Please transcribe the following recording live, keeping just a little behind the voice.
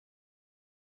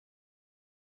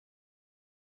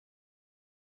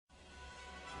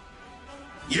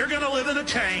You're going to live in a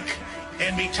tank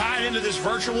and be tied into this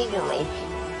virtual world.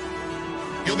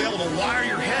 You'll be able to wire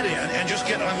your head in and just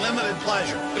get unlimited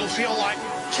pleasure. It'll feel like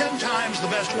 10 times the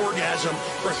best orgasm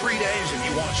for 3 days if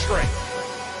you want straight.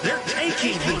 They're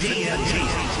taking the DMT.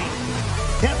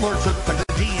 Hitler took the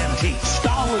DMT.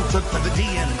 Stalin took the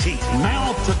DMT.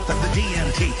 Mao took the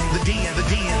DMT. The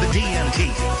DMT.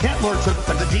 Hitler took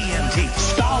the DMT.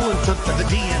 Stalin took the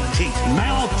DMT.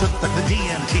 Mao took the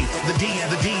DMT. The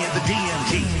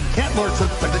DMT. Hitler took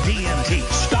the DMT.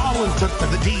 Stalin took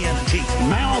the DMT.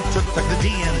 Mao took the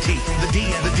DMT. The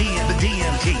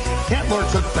DMT. Hitler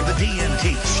took the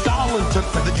DMT. Stalin took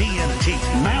the DMT.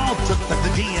 Mao took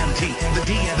the DMT.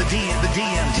 The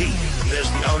DMT. There's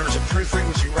the owners of True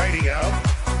Frequency Radio.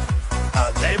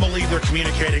 They believe they're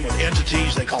communicating with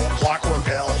entities. They call them clockwork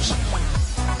elves.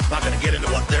 I'm not going to get into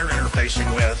what they're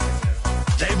interfacing with.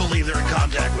 They believe they're in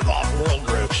contact with off-world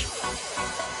groups.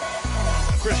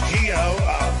 Chris Geo,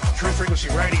 True Frequency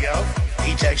Radio,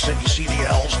 he takes it. You see the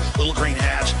elves, little green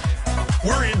hats.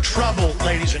 We're in trouble,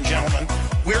 ladies and gentlemen.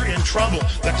 We're in trouble.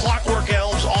 The clockwork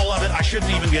elves, all of it, I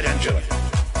shouldn't even get into it.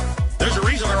 There's a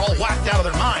reason they're all whacked out of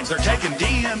their minds. They're taking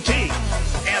DMT.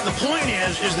 And the point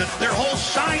is that their whole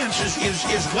science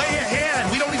is way ahead.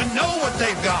 We don't even know what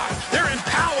they've got. They're in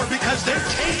power because they're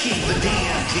taking the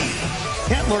DMT.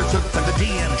 Hitler took the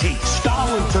DMT.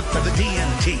 Stalin took the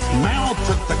DMT. Mao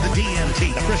took the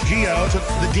DMT. Chris Geo took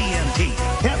the DMT.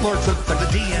 Hitler took the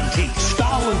DMT.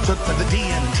 Stalin took the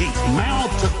DMT. Mao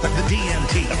took the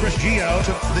DMT. Chris Geo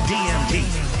took the DMT.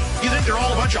 You think they're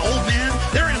all a bunch of old men?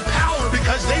 They're in power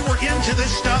because they were into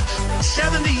this stuff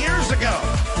 70 years ago.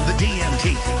 The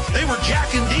DMT. They were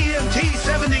jacking DMT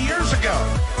 70 years ago.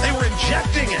 They were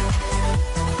injecting it.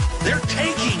 They're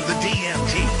taking the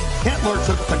DMT. Hitler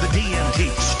took the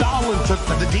DMT. Stalin took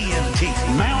the DMT.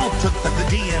 Mao took the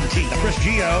DMT. Chris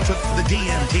Geo took the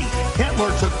DMT.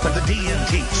 Hitler took the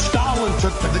DMT. Stalin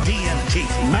took the DMT.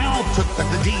 Mao took the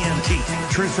DMT.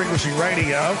 True Frequency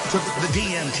Radio took the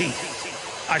DMT.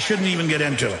 I shouldn't even get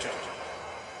into it.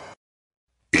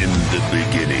 In the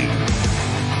beginning,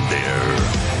 there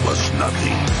was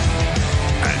nothing.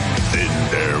 And then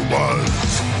there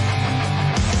was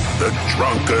the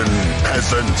Drunken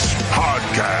Peasants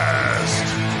Podcast.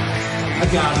 I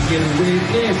gotta get away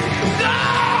with this.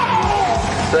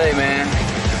 No! Say, man,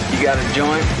 you got a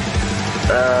joint?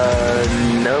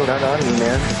 No, not on me,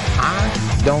 man.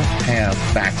 I don't have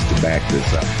facts to back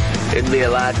this up. It'd be a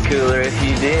lot cooler if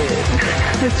you did.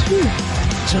 That's true.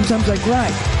 Sometimes I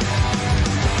cry.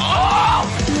 Oh!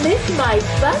 Lick my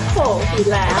butthole, he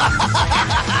laughed.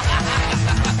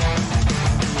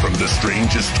 From the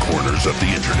strangest corners of the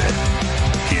internet,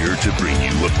 here to bring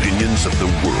you opinions of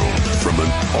the world from an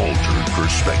altered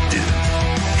perspective.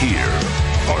 Here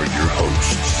are your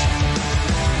hosts,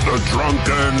 the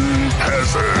Drunken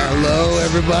Peasants. Hello,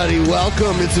 everybody.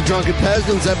 Welcome. It's the Drunken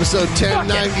Peasants, episode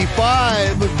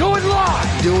 1095. Do it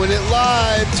live. Doing it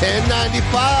live,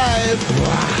 1095.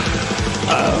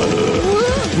 Wow.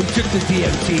 Who took the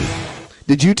DMT?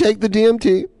 Did you take the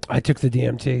DMT? I took the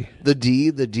DMT. The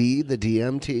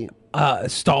DMT.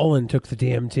 Stalin took the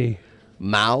DMT.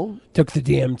 Mao? Took the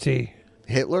DMT.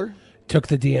 Hitler? Took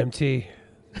the DMT.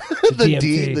 The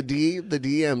DMT. The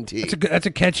DMT. That's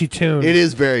a catchy tune. It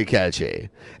is very catchy.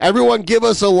 Everyone give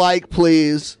us a like,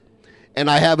 please. And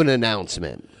I have an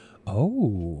announcement.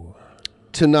 Oh.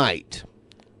 Tonight,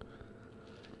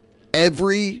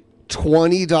 every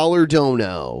 $20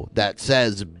 dono that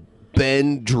says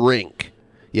Ben Drink,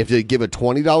 you have to give a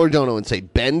 $20 dono and say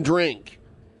Ben Drink.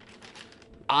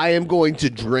 I am going to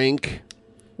drink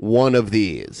one of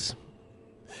these.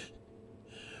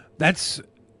 That's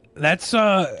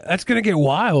gonna get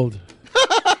wild.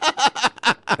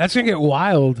 That's gonna get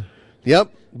wild.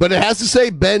 Yep, but it has to say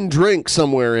Ben Drink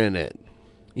somewhere in it.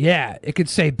 Yeah, it could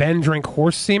say Ben Drink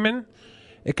horse semen.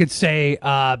 It could say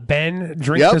Ben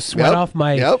Drink the sweat off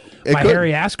my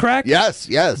hairy ass crack. Yes.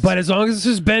 But as long as it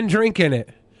says Ben Drink in it,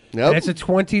 and it's a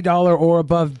 $20 or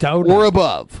above dono. Or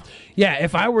above. Yeah,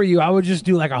 if I were you, I would just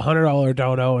do like $100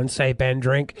 dono and say Ben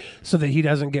Drink so that he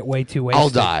doesn't get way too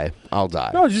wasted. I'll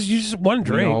die. No, just one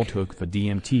drink. We all took the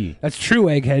DMT. That's true,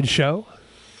 Egghead Show.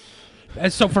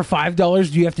 And so for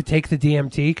 $5, do you have to take the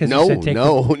DMT? No,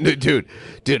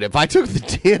 dude. If I took the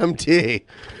DMT,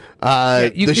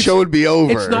 the show would be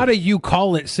over. It's not a you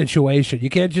call it situation. You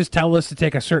can't just tell us to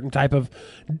take a certain type of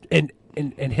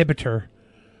inhibitor.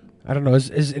 I don't know. Is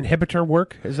inhibitor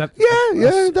work? Is that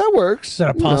that works. Is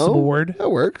that a possible word? That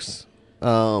works.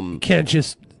 Can't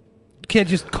just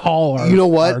call our. You know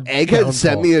what? Our Egghead downfall.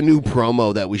 sent me a new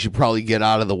promo that we should probably get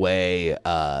out of the way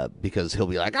because he'll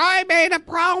be like, I made a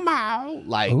promo.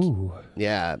 Like, Ooh.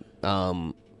 yeah.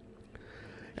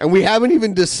 And we haven't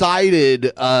even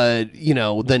decided,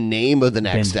 the name of the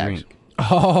next act.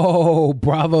 Oh,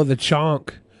 Bravo the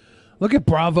Chonk. Look at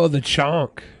Bravo the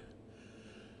Chonk.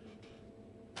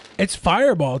 It's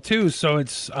Fireball, too, so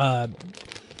it's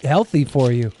healthy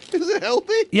for you. Is it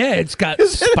healthy? Yeah, it's got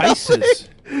spices.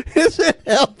 Is it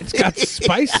healthy? It's got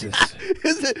spices.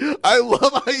 Is it? I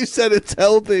love how you said it's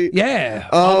healthy. Yeah.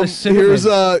 all the cinnamon. Here's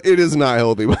it is not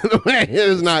healthy, by the way. It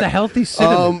is not the healthy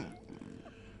cinnamon.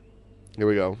 Here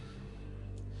we go.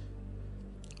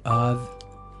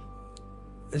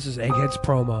 This is Egghead's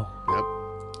promo. Yep.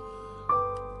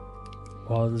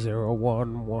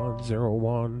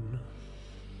 101101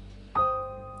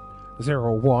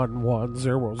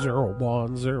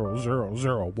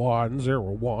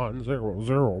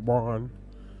 01100100010001001.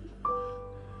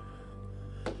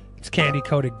 It's candy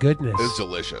coated goodness. It's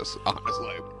delicious,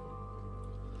 honestly.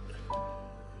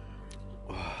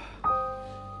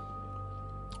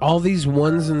 All these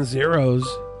ones and zeros.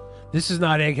 This is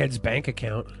not Egghead's bank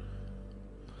account.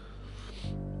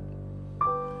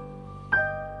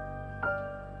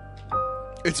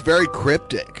 It's very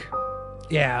cryptic.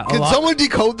 Yeah. Can someone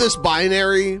decode this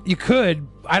binary? You could.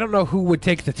 I don't know who would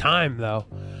take the time, though.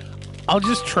 I'll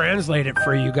just translate it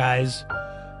for you guys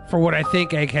for what I think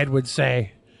Egghead would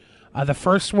say. The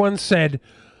first one said,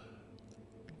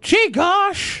 "Gee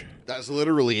gosh." That's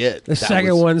literally it. The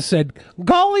second one said,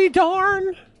 "Golly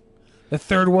darn." The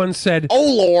third one said,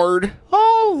 "Oh Lord."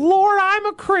 "Oh Lord, I'm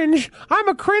a cringy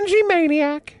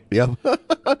maniac." Yep.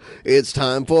 It's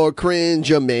time for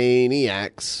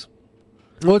Cringe-a-Maniacs.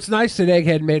 Well, it's nice that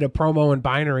Egghead made a promo in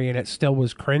binary and it still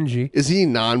was cringy. Is he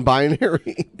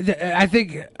non-binary? I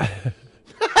think...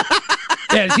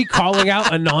 Yeah, is he calling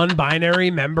out a non-binary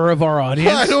member of our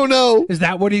audience? I don't know. Is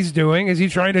that what he's doing? Is he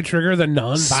trying to trigger the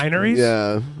non-binaries?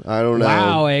 Yeah, I don't know.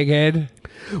 Wow, Egghead.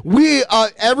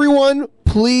 Everyone,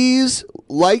 please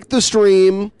like the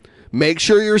stream. Make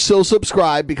sure you're still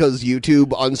subscribed because YouTube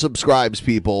unsubscribes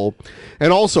people.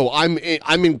 And also, I'm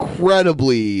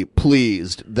incredibly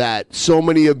pleased that so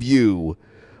many of you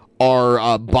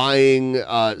are buying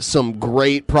some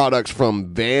great products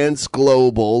from Vance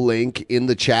Global, link in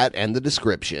the chat and the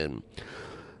description.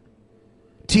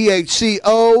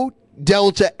 THCO,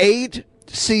 Delta 8,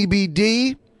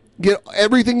 CBD. Get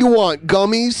everything you want.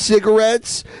 Gummies,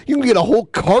 cigarettes. You can get a whole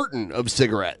carton of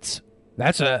cigarettes.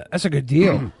 That's a good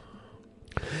deal.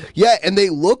 Yeah, and they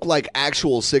look like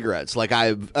actual cigarettes. Like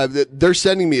they're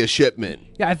sending me a shipment.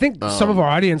 Yeah, I think some of our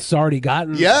audience has already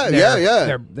gotten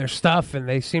their stuff, and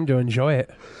they seem to enjoy it.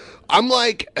 I'm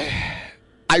like,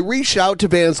 I reached out to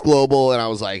Vance Global, and I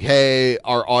was like, hey,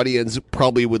 our audience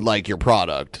probably would like your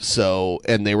product. So,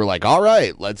 and they were like, all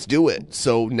right, let's do it.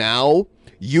 So now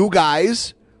you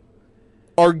guys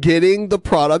are getting the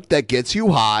product that gets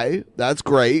you high. That's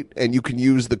great. And you can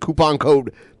use the coupon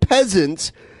code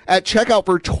PEASANTS at checkout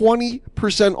for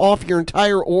 20% off your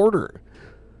entire order.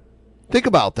 Think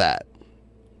about that.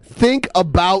 Think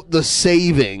about the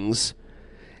savings,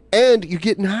 and you're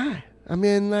getting high. I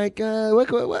mean, like,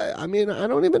 what? I mean, I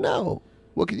don't even know.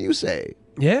 What can you say?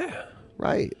 Yeah.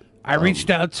 Right. I reached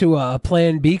out to a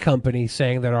Plan B company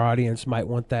saying that our audience might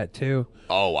want that too.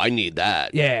 Oh, I need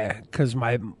that. Yeah, because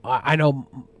I know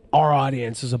our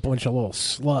audience is a bunch of little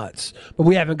sluts, but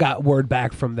we haven't got word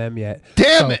back from them yet.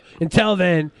 Damn it! Until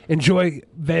then, enjoy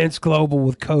Vance Global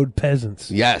with code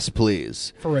PEASANTS. Yes,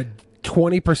 please. For a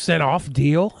 20% off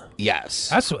deal? Yes.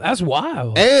 That's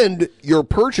wild. And your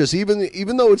purchase,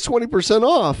 even though it's 20%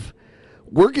 off,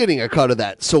 we're getting a cut of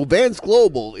that. So Vance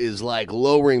Global is like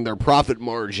lowering their profit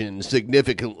margin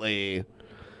significantly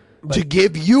to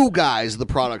give you guys the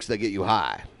products that get you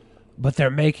high. But they're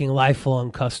making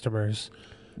lifelong customers.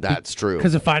 That's true.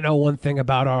 Because if I know one thing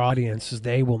about our audience is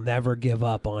they will never give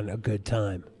up on a good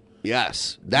time.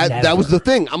 Yes. That was the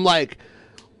thing. I'm like,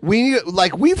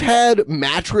 we've had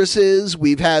mattresses,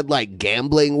 we've had like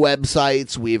gambling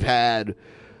websites, we've had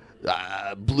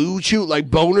Blue Chew, like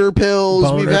boner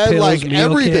pills, we've had like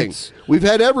everything. Kits. We've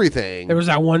had everything. There was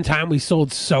that one time we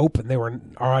sold soap and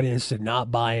our audience did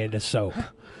not buy into soap.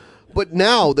 But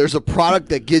now there's a product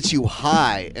that gets you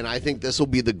high, and I think this will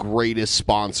be the greatest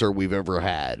sponsor we've ever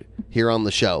had here on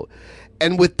the show.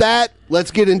 And with that,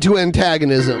 let's get into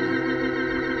antagonism.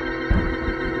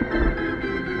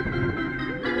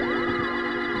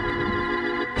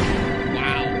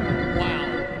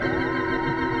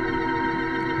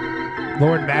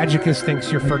 Lord Magicus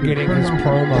thinks you're forgetting his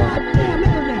promo.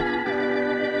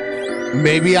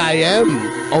 Maybe I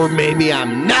am, or maybe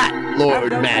I'm not,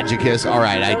 Lord Magicus. All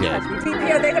right, I did.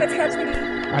 DP, are they going to touch me?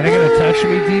 Are they going to touch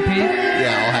me, DP?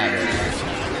 Yeah, I'll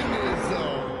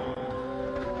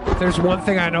have there's one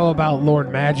thing I know about Lord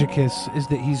Magicus is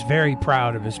that he's very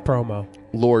proud of his promo.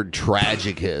 Lord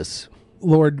Tragicus.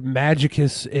 Lord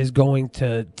Magicus is going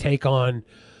to take on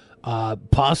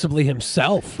possibly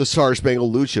himself. The Star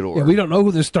Spangled Luchador. Yeah, we don't know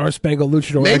who the Star Spangled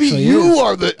Luchador maybe actually you is.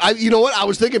 are the... you know what? I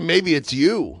was thinking maybe it's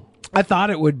you. I thought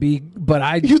it would be, but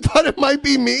I... You thought it might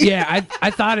be me? Yeah,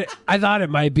 I thought it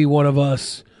might be one of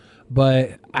us,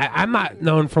 but I'm not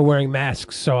known for wearing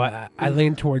masks, so I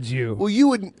lean towards you. Well, you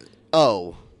would...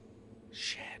 Oh.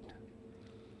 Shit.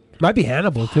 Might be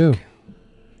Hannibal, too.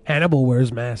 Hannibal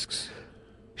wears masks.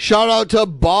 Shout out to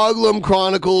Boglum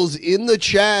Chronicles in the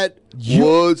chat. Yup.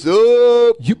 What's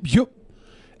up? Yup.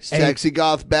 Sexy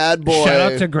goth bad boy. Shout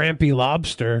out to Grampy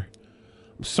Lobster.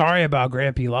 I'm sorry about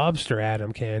Grampy Lobster,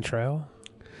 Adam Cantrell.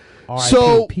 R.I.P.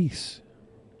 So, peace.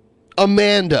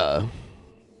 Amanda.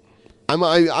 I'm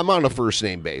on a first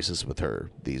name basis with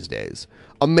her these days.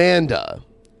 Amanda.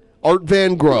 Art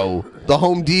Van Gro, the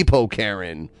Home Depot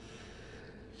Karen.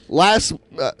 Last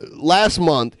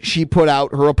month, she put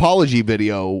out her apology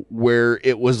video where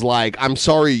it was like, I'm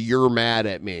sorry you're mad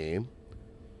at me.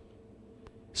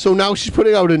 So now she's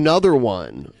putting out another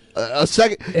one. A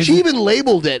second. She even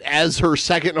labeled it as her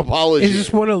second apology. Is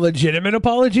this one a legitimate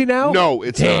apology now? No,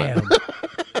 it's Damn. not.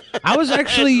 I was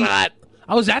actually... I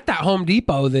was at that Home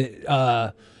Depot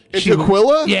that... In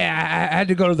Tequila? Yeah, I had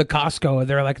to go to the Costco, and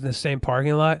they're like in the same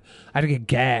parking lot. I had to get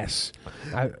gas.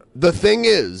 The thing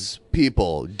is,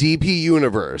 people, DP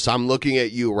Universe, I'm looking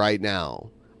at you right now.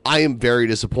 I am very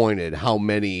disappointed how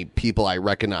many people I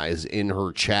recognize in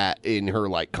her chat, in her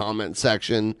like comment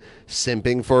section,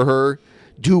 simping for her.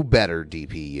 Do better,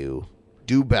 DPU.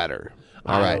 Do better.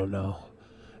 All right. I don't know.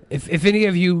 If any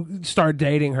of you start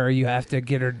dating her, you have to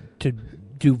get her to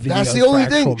do videos. That's the only for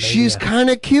thing. Actual She's Mania. kind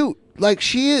of cute. Like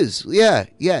she is. Yeah,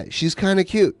 she's kind of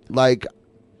cute. Like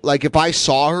if I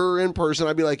saw her in person,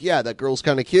 I'd be like, yeah, that girl's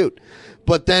kind of cute.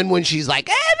 But then when she's like,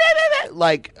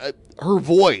 her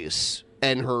voice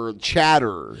and her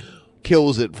chatter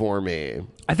kills it for me.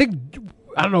 I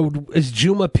don't know, is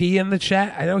Juma P in the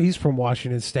chat? I know he's from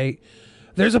Washington State.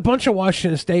 There's a bunch of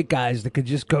Washington State guys that could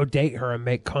just go date her and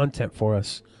make content for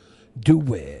us.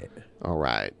 Do it. All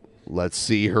right. Let's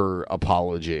see her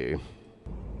apology.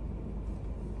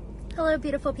 Hello,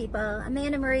 beautiful people.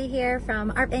 Amanda Marie here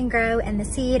from Art and Grow and the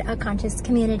Seed of Conscious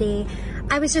community.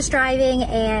 I was just driving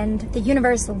and the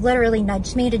universe literally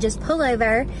nudged me to just pull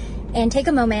over and take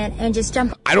a moment and just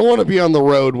jump I don't want to be on the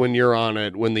road when you're on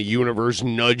it, when the universe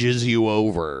nudges you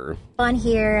over. on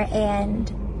here and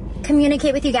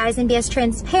communicate with you guys and be as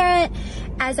transparent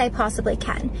as I possibly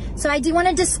can. So I do want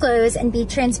to disclose and be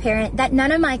transparent that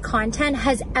none of my content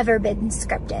has ever been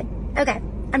scripted. Okay.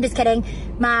 I'm just kidding.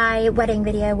 My wedding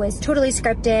video was totally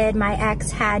scripted. My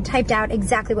ex had typed out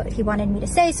exactly what he wanted me to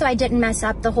say, so I didn't mess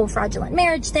up the whole fraudulent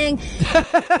marriage thing.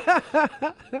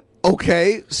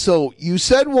 Okay, so you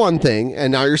said one thing,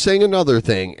 and now you're saying another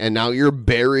thing, and now you're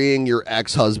burying your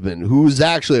ex-husband, who's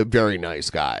actually a very nice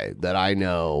guy that I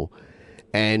know,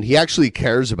 and he actually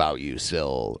cares about you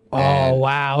still. Oh,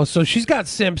 wow. So she's got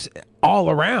simps all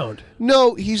around.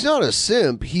 No, he's not a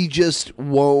simp. He just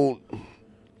won't,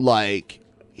 like...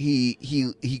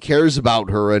 He cares about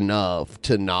her enough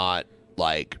to not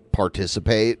like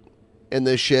participate in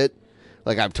this shit.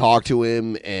 Like I've talked to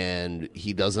him and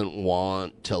he doesn't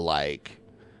want to like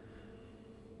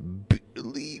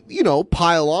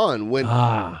pile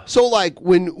on so like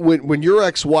when your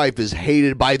ex-wife is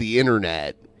hated by the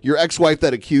internet, your ex-wife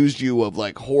that accused you of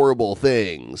like horrible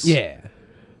things. Yeah.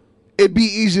 It'd be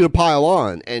easy to pile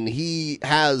on, and he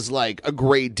has like a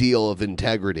great deal of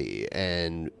integrity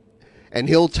and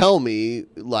he'll tell me,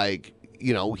 like,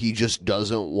 he just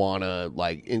doesn't want to,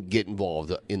 like, get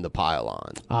involved in the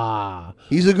pile-on.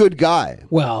 He's a good guy.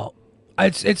 Well,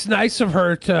 it's nice of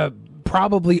her to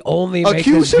probably only make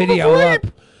Accuse this him of video rape.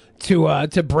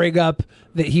 up to bring up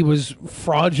that he was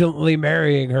fraudulently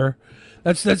marrying her.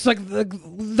 That's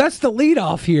the lead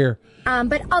off here.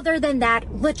 But other than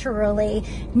that, literally,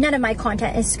 none of my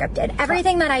content is scripted.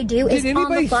 Everything that I do is Did on the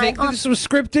anybody fly. think that this was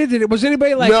scripted? Was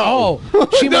anybody like, No. oh,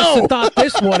 she must No. have thought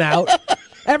this one out?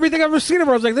 Everything I've ever seen of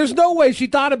her, I was like, there's no way she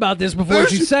thought about this before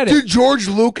she said it. Did George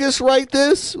Lucas write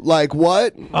this? Like,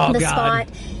 what? Oh, the God. spot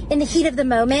in the heat of the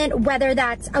moment, whether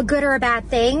that's a good or a bad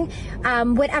thing.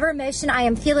 Whatever emotion I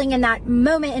am feeling in that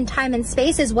moment in time and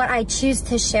space is what I choose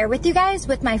to share with you guys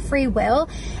with my free will.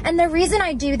 And the reason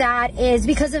I do that is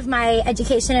because of my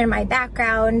education and my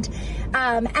background,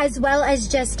 as well as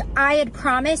just I had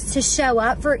promised to show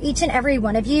up for each and every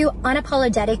one of you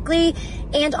unapologetically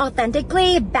and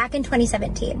authentically back in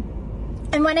 2017.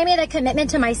 And when I made a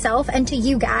commitment to myself and to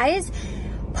you guys,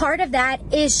 part of that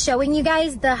is showing you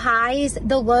guys the highs,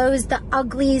 the lows, the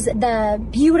uglies, the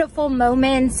beautiful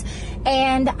moments.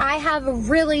 And I have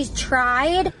really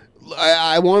tried.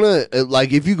 I want to,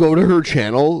 like, if you go to her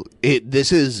channel,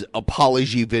 this is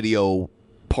apology video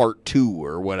part 2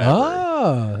 or whatever.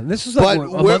 Oh, this is but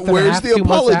where's the 2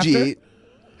 months apology?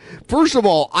 First of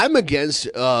all, I'm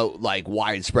against like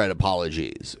widespread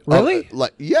apologies. Really?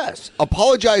 Yes.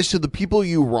 Apologize to the people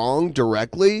you wronged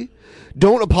directly.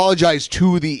 Don't apologize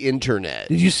to the internet.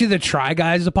 Did you see the Try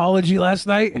Guys apology last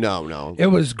night? No. It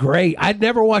was great. I'd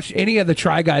never watched any of the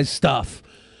Try Guys stuff,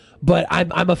 but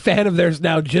I'm a fan of theirs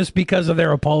now just because of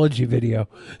their apology video.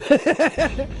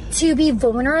 To be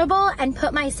vulnerable and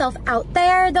put myself out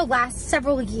there the last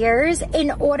several years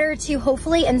in order to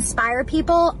hopefully inspire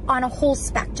people on a whole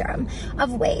spectrum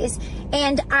of ways.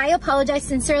 And I apologize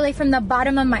sincerely from the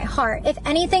bottom of my heart. If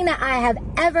anything that I have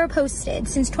ever posted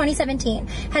since 2017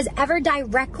 has ever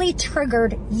directly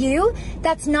triggered you,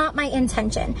 that's not my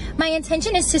intention. My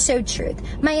intention is to show truth.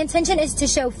 My intention is to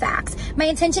show facts. My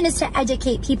intention is to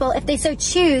educate people if they so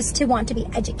choose to want to be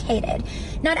educated.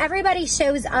 Not everybody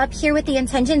shows up here with the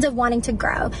intentions of wanting to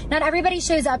grow. Not everybody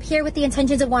shows up here with the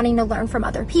intentions of wanting to learn from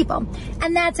other people.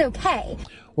 And that's okay.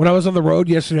 When I was on the road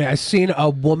yesterday, I seen a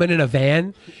woman in a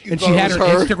van, and she had her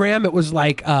Instagram. It was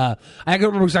like, I can't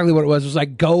remember exactly what it was. It was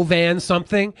like Go Van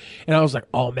something. And I was like,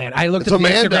 oh man. I looked at the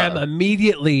Instagram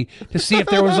immediately to see if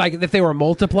there was like, if they were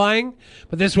multiplying.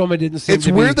 But this woman didn't seem to be.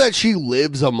 It's weird that she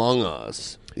lives among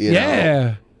us. You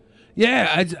know?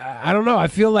 Yeah, I don't know. I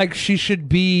feel like she shouldn't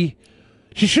be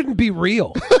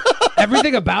real.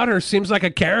 Everything about her seems like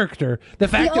a character. The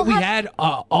fact that we had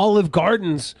Olive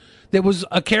Gardens that was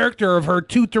a character of her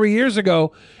 2-3 years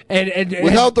ago, and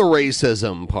without the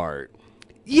racism part.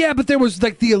 Yeah, but there was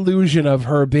like the illusion of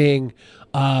her being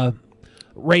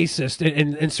racist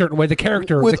in certain way. The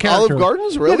character with Olive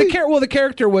Gardens, really? Yeah, the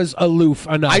character was aloof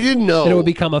enough. I didn't know that it would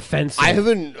become offensive. I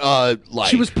haven't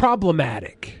she was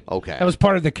problematic. Okay, that was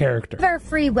part of the character. Our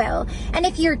free will, and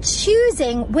if you're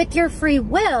choosing with your free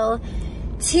will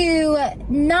to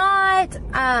not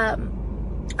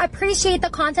appreciate the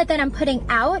content that I'm putting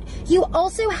out, you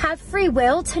also have free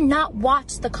will to not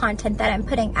watch the content that I'm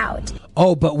putting out.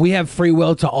 Oh, but we have free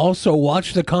will to also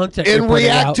watch the content and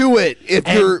react to it if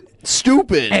you're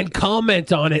stupid and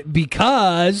comment on it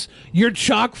because you're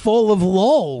chock full of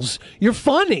lulls. You're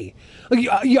funny.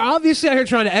 You're obviously out here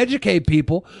trying to educate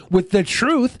people with the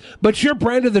truth, but your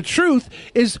brand of the truth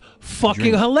is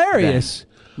fucking hilarious.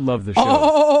 Love the show.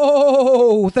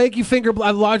 Oh, thank you,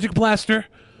 Logic Blaster.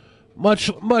 Much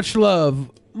love.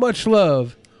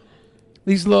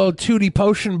 These little Tootie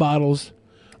potion bottles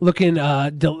looking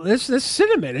this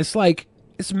cinnamon. It's like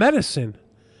it's medicine.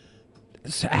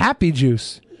 It's happy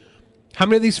juice. How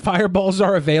many of these fireballs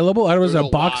are available? There was a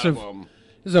box of them.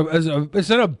 It's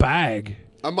in a bag.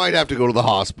 I might have to go to the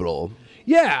hospital.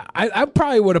 Yeah, I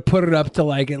probably would have put it up to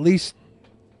like at least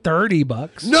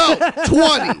 $30. No,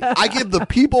 20. I give the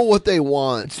people what they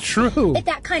want. It's true. If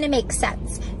that kind of makes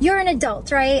sense. You're an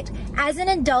adult, right? As an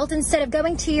adult, instead of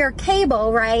going to your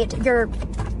cable, right, your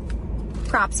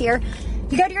props here,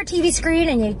 you go to your TV screen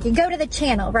and you go to the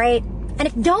channel, right? And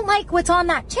if you don't like what's on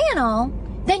that channel,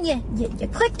 then you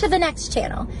click to the next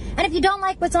channel. And if you don't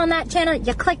like what's on that channel,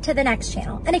 you click to the next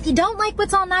channel. And if you don't like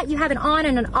what's on that, you have an on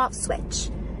and an off switch.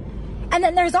 And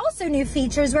then there's also new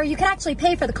features where you can actually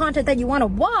pay for the content that you want to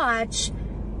watch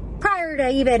prior to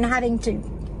even having to.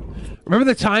 Remember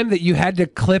the time that you had to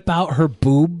clip out her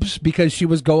boobs because she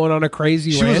was going on a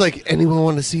crazy rant? She was like, anyone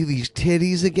want to see these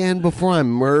titties again before I'm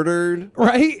murdered?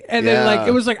 Right? And then like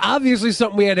it was like obviously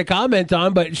something we had to comment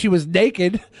on, but she was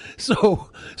naked. So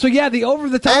yeah, the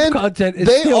over-the-top content is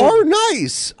they are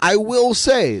nice. I will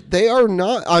say. They are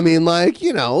not, I mean, like,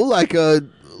 you know, like a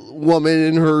woman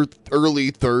in her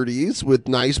early 30s with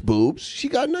nice boobs. She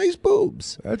got nice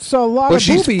boobs. That's a lot of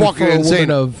she's boobie fucking for a insane.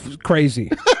 woman of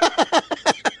crazy.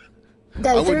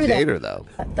 I would date her, though.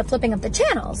 The flipping of the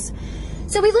channels.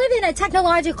 So we live in a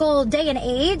technological day and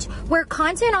age where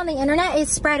content on the internet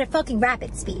is spread at fucking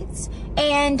rapid speeds.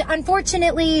 And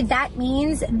unfortunately, that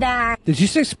means that... Did you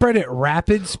say spread at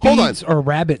rapid speeds or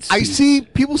rabbit speeds? I see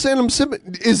people saying I'm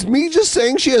simping. Is me just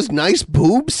saying she has nice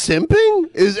boobs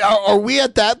simping? Are we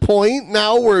at that point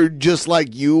now where just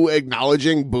like you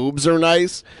acknowledging boobs are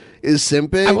nice is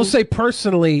simping? I will say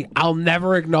personally, I'll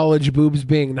never acknowledge boobs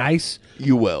being nice.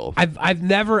 You will. I've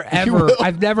never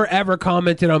ever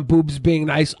commented on boobs being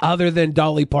nice other than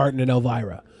Dolly Parton and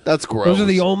Elvira. That's gross. Those are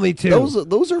the only two.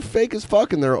 Those are fake as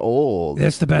fuck and they're old.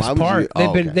 That's the best part.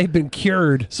 They've been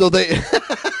cured. So they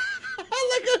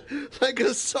like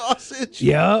a sausage.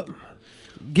 Yep.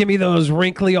 Give me those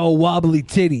wrinkly old wobbly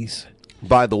titties.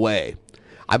 By the way,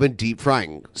 I've been deep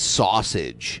frying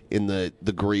sausage in the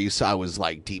grease. I was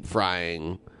like deep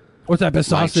frying. What type of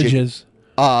sausages?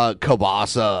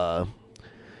 Kielbasa.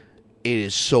 It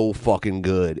is so fucking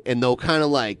good. And they'll kind of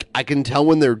like, I can tell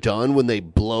when they're done when they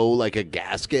blow like a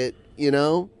gasket, you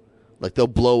know? Like they'll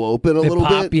blow open a little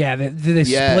bit. Yeah. Do they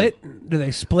split? Do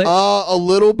they split? A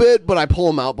little bit, but I pull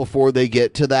them out before they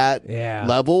get to that Yeah.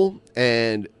 level.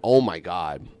 And oh my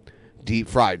God, deep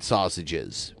fried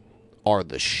sausages are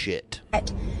the shit.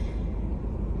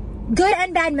 Good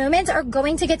and bad moments are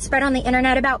going to get spread on the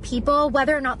internet about people,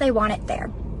 whether or not they want it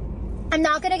there. I'm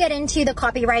not going to get into the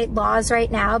copyright laws right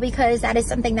now because that is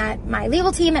something that my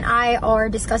legal team and I are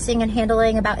discussing and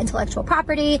handling about intellectual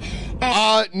property.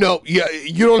 And No, yeah,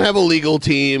 you don't have a legal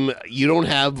team. You don't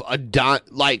have a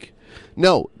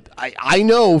no. I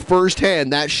know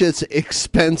firsthand that shit's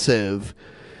expensive.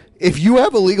 If you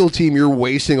have a legal team, you're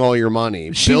wasting all your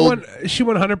money. She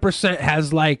 100%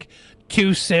 has like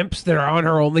 2 simps that are on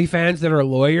her OnlyFans that are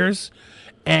lawyers.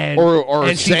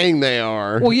 And saying they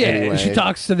are. Well, yeah, anyway. and she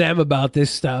talks to them about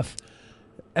this stuff.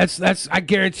 That's. I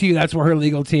guarantee you, that's where her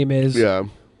legal team is. Yeah,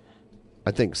 I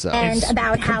think so. And It's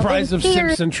about how comprised of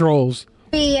simps and trolls.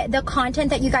 the content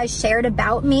that you guys shared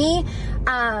about me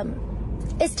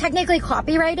is technically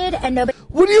copyrighted, and nobody.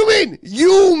 What do you mean?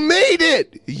 You made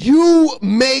it. You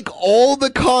make all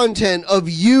the content of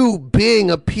you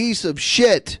being a piece of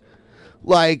shit.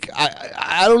 Like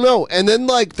I don't know. And then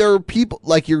like there are people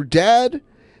like your dad.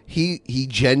 He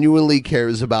genuinely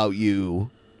cares about you,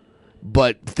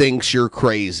 but thinks you're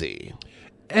crazy.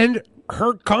 And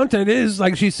her content is,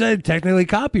 like she said, technically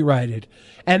copyrighted.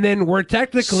 And then we're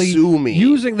technically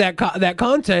using that that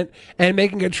content and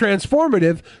making it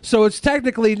transformative. So it's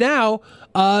technically now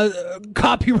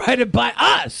copyrighted by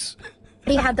us.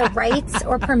 He had the rights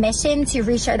or permission to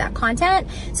reshare that content.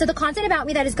 So the content about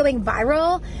me that is going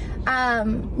viral,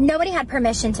 nobody had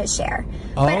permission to share.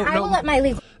 But I will let my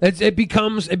legal. It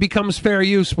becomes fair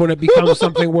use when it becomes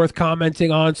something worth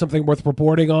commenting on, something worth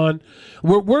reporting on.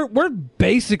 We're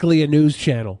basically a news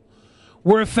channel.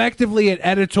 We're effectively an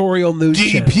editorial news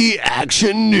channel. DP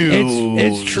Action News.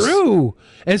 It's true.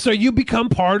 And so you become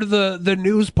part of the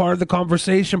news, part of the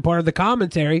conversation, part of the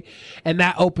commentary, and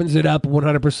that opens it up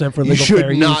 100% for legal fair use. You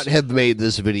should not have made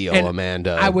this video, And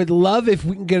Amanda. I would love if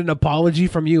we can get an apology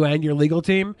from you and your legal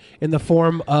team in the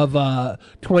form of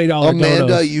 $20 Amanda,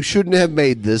 donos. you shouldn't have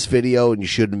made this video, and you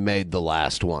shouldn't have made the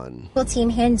last one. Team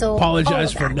handle. Apologize all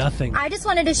of for that. nothing. I just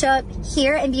wanted to show up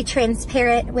here and be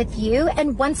transparent with you,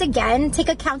 and once again take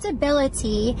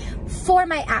accountability for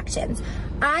my actions.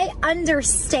 I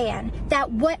understand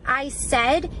that what I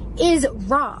said is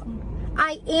wrong.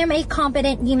 I am a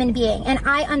competent human being, and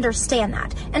I understand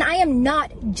that. And I am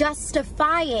not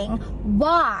justifying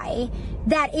why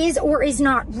that is or is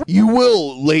not You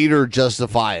will later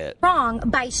justify it. wrong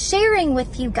by sharing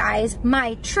with you guys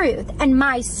my truth and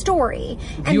my story.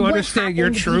 Do you understand your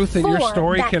truth and your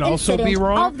story can also be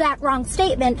wrong? Of that wrong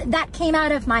statement that came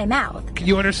out of my mouth.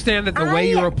 You understand that the way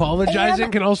you're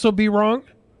apologizing can also be wrong?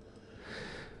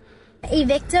 A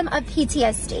victim of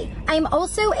PTSD. I'm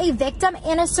also a victim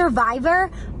and a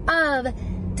survivor of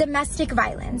domestic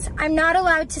violence. I'm not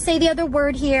allowed to say the other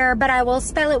word here, but I will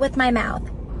spell it with my mouth.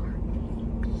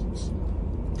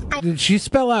 Did she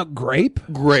spell out grape?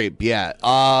 Grape, yeah.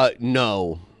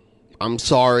 No. I'm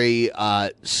sorry.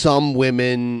 Some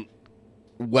women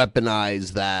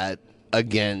weaponize that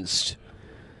against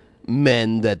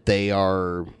men that they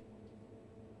are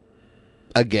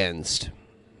against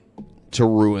to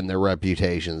ruin their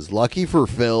reputations. Lucky for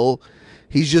Phil,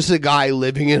 he's just a guy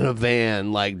living in a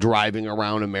van, like driving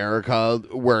around America,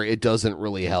 where it doesn't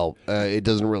really help. It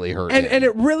doesn't really hurt him. And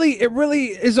it really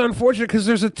is unfortunate because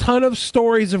there's a ton of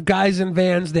stories of guys in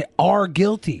vans that are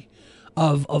guilty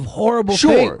of horrible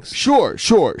things.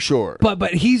 Sure.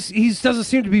 But he's doesn't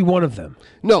seem to be one of them.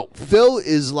 No, Phil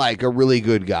is like a really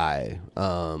good guy.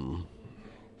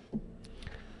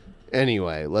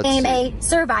 Anyway, let's I'm see. a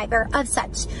survivor of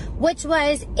such, which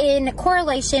was in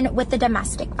correlation with the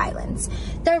domestic violence.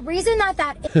 The reason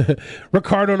that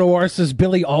Ricardo Noir says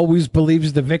Billy always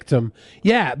believes the victim.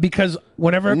 Yeah, because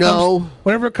whenever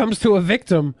it comes to a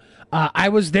victim, I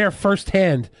was there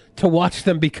firsthand to watch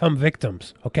them become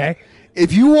victims. Okay.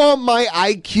 If you want my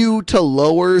IQ to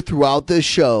lower throughout this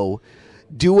show,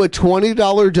 do a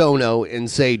 $20 dono and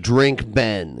say "Drink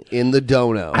Ben" in the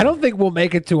dono. I don't think we'll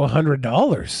make it to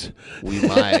 $100. We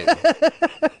might.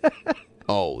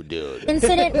 Oh, dude.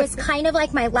 incident was kind of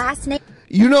like my last name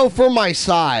You know, for my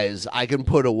size, I can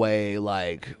put away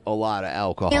like a lot of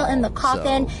alcohol. in the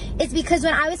coffin. so- It's because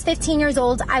when I was 15 years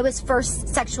old, I was first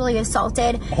sexually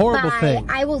assaulted Horrible by, thing.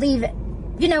 I will leave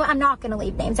I'm not going to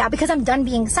leave names out because I'm done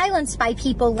being silenced by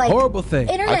people like Horrible thing.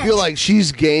 internet. I feel like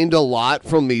she's gained a lot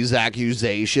from these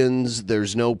accusations.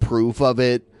 There's no proof of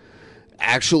it.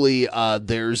 Actually,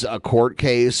 there's a court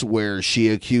case where she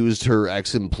accused her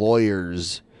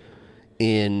ex-employers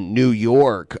in New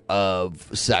York of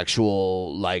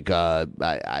sexual, like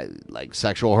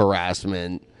sexual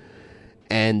harassment,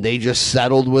 and they just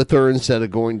settled with her instead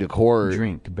of going to court.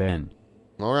 Drink, Ben.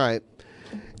 All right.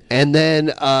 And then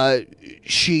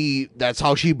that's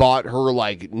how she bought her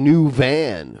like new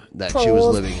van that she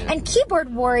was living in. And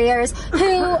keyboard warriors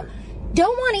who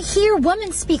don't want to hear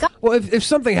women speak up. Well, if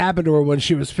something happened to her when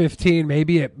she was 15,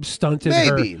 maybe it stunted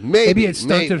her. Maybe it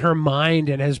stunted her mind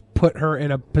and has put her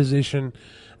in a position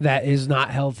that is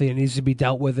not healthy and needs to be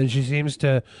dealt with. And she seems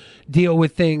to deal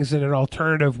with things in an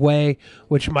alternative way,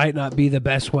 which might not be the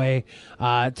best way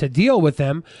to deal with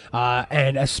them.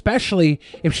 And especially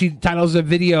if she titles a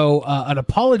video an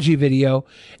apology video,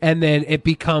 and then it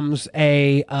becomes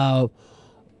a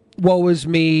woe is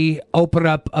me, open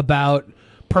up about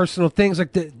personal things.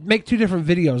 Like, make two different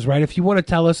videos, right? If you want to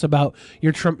tell us about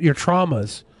your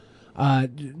traumas,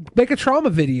 make a trauma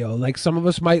video. Like, some of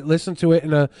us might listen to it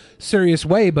in a serious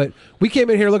way, but we came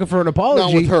in here looking for an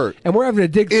apology. Not with her. And we're having to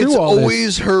dig It's through all this.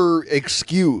 always her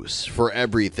excuse for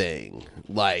everything.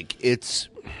 Like, it's...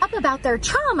 up about their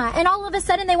trauma, and all of a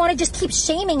sudden they want to just keep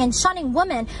shaming and shunning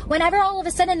women whenever all of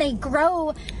a sudden they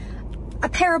grow a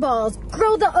pair of balls,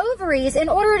 grow the ovaries in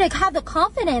order to have the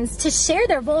confidence to share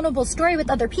their vulnerable story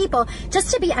with other people,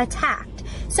 just to be attacked.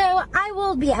 So I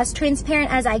will be as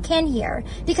transparent as I can here,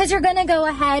 because you're going to go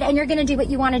ahead and you're going to do what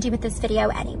you want to do with this video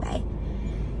anyway.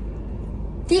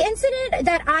 The incident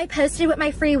that I posted with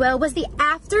my free will was the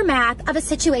aftermath of a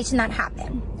situation that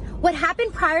happened. What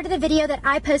happened prior to the video that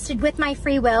I posted with my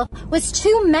free will was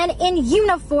two men in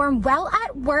uniform while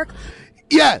at work.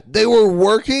 Yeah, they were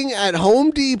working at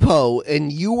Home Depot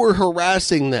and you were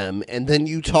harassing them, and then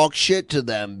you talk shit to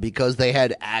them because they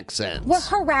had accents. Were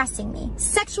harassing me.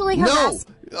 Sexually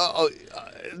harassing. No.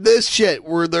 This shit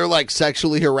where they're like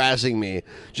sexually harassing me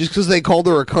just because they called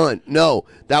her a cunt. No,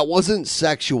 that wasn't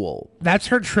sexual. That's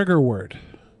her trigger word.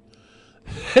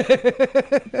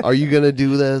 Are you going to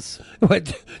do this?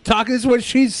 What? Talk is what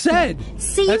she said.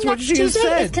 See you next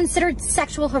Tuesday is considered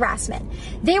sexual harassment.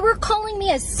 They were calling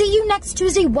me a see you next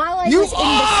Tuesday while I was in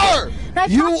the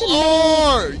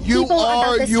state.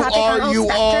 You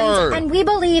are. And we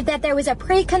believe that there was a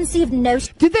preconceived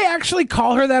notion. Did they actually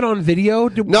call her that on video?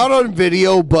 Not on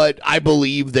video, but I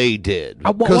believe they did.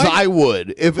 Because I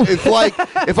would. If like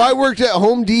if I worked at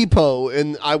Home Depot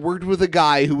and I worked with a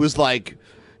guy who was like,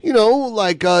 you know,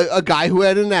 like a guy who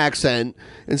had an accent,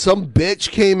 and some bitch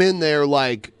came in there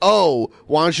like, oh,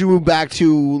 why don't you move back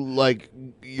to, like,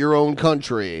 your own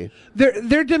country?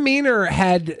 Their demeanor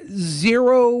had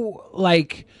zero,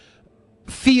 like,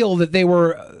 feel that they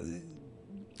were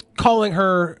calling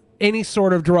her any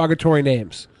sort of derogatory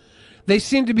names. They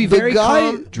seem to be very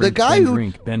calm. The guy who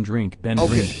drink, Ben drink, Ben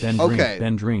Okay, drink, Ben okay. drink,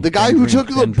 Ben drink. The guy Ben who drink, took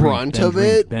the Ben drink, brunt Ben of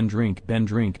drink, it- Ben drink, Ben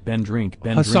drink, Ben drink,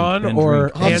 Ben Hassan drink, or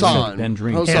Ben drink, Hassan? Ben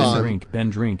drink, Ben Hassan. drink, Ben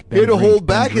drink, He had to Ben hold drink,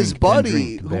 back Ben his drink, Ben buddy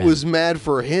drink, who Ben. was mad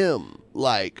for him.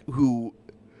 Like,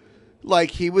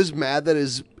 he was mad that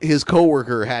his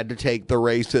coworker had to take the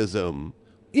racism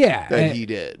that he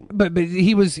did. But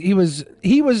he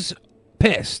was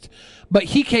pissed. But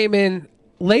he came in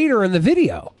later in the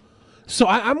video. So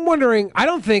I'm wondering, I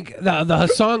don't think the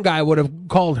Hassan guy would have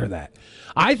called her that.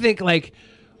 I think, like,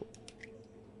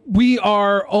 we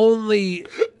are only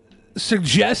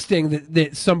suggesting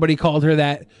that somebody called her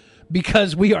that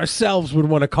because we ourselves would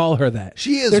want to call her that.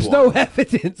 There's no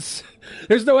evidence.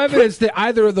 There's no evidence that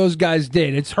either of those guys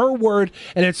did. It's her word,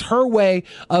 and it's her way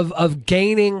of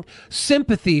gaining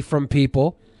sympathy from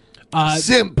people.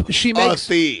 She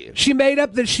made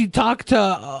up that she talked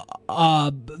to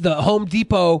the Home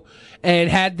Depot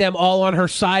and had them all on her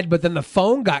side, but then the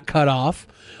phone got cut off.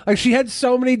 Like, she had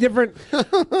so many different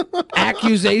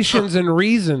accusations and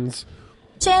reasons.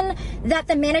 That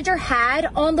the manager had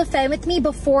on the phone with me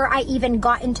before I even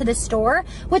got into the store,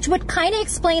 which would kind of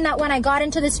explain that when I got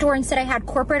into the store and said I had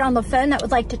corporate on the phone that would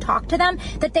like to talk to them,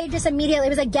 that they just immediately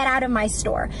was like, get out of my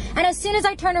store. And as soon as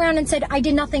I turned around and said I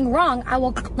did nothing wrong, I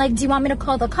will, like, do you want me to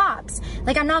call the cops?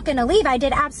 Like, I'm not going to leave. I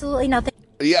did absolutely nothing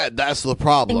Yeah, that's the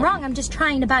problem. wrong. I'm just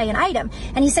trying to buy an item.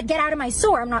 And he said, get out of my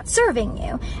store. I'm not serving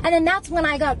you. And then that's when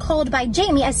I got called by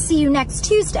Jamie. I see you next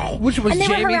Tuesday. Which was And they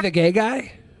were Jamie the gay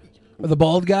guy? Or the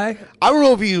bald guy? I don't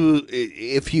know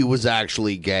if he was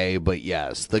actually gay, but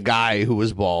yes, the guy who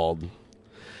was bald.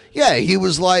 Yeah, he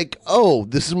was like, oh,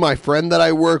 this is my friend that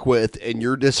I work with, and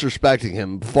you're disrespecting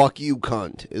him. Fuck you,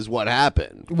 cunt, is what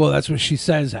happened. Well, that's what she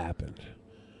says happened.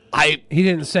 He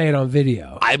didn't say it on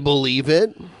video. I believe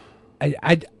it.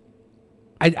 I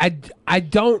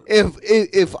don't.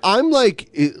 If I'm like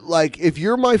if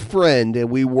you're my friend and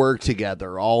we work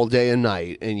together all day and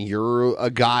night, and you're a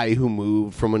guy who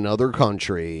moved from another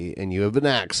country and you have an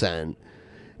accent,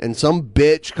 and some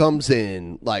bitch comes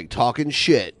in like talking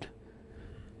shit,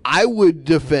 I would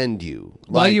defend you.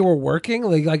 While you were working,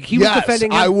 like he was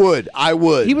defending him. I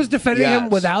would. He was defending him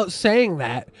Yes. without saying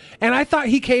that, and I thought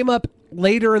he came up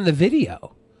later in the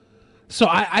video. So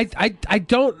I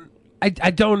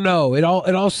don't know. It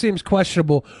all seems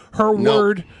questionable. Her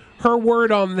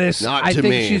word on this. Not I to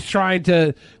think me. she's trying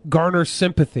to garner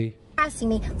sympathy. Asking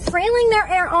me, frailing their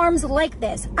air arms like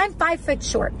this. I'm 5 foot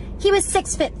short. He was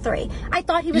 6'3". I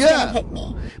thought he was gonna hit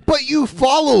me. But you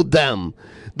followed them.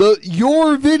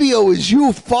 Your video is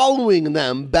you following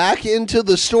them back into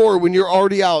the store when you're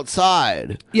already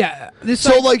outside. Yeah.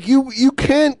 You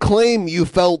can't claim you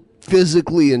felt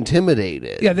physically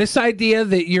intimidated. Yeah, this idea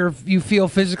that you feel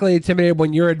physically intimidated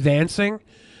when you're advancing,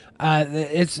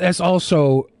 that's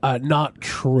also not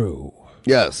true.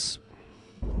 Yes.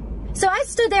 So I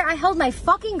stood there, I held my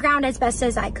fucking ground as best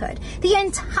as I could. The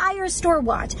entire store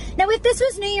watched. Now, if this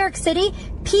was New York City,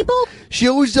 people... She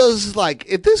always does like,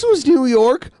 if this was New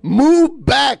York, move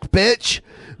back, bitch.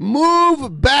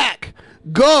 Move back.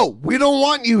 Go. We don't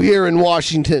want you here in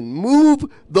Washington. Move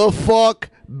the fuck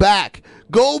back.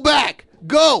 Go back.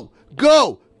 Go.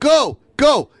 Go. Go.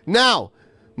 Go. Now,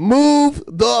 move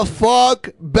the fuck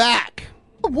back.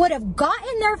 Would have got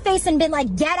in their face and been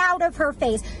like, get out of her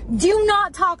face. Do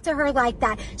not talk to her like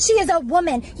that. She is a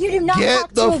woman. You do not Get talk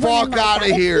to the a woman fuck like outta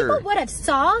that. here. If people would have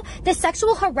saw the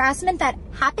sexual harassment that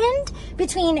happened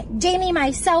between Jamie,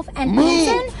 myself, and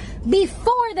Hazen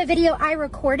before the video I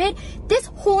recorded, this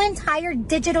whole entire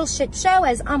digital shit show,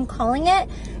 as I'm calling it,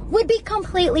 would be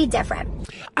completely different.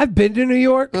 I've been to New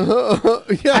York.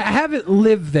 I haven't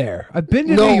lived there. I've been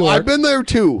to New York. No, I've been there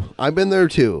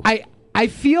too. I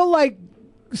feel like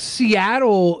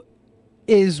Seattle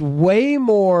is way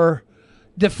more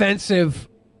defensive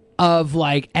of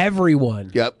like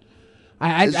everyone. Yep.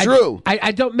 It's true.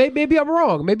 I don't. Maybe I'm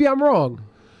wrong. Maybe I'm wrong.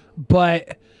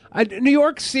 But New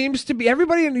York seems to be.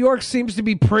 Everybody in New York seems to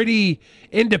be pretty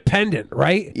independent,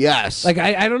 right? Yes. Like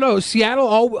I don't know. Seattle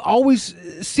always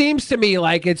seems to me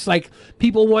like it's like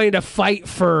people wanting to fight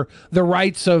for the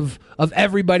rights of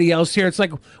everybody else here. It's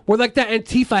like we're like the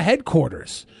Antifa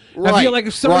headquarters. I feel like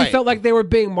if somebody felt like they were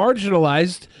being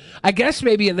marginalized, I guess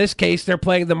maybe in this case they're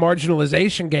playing the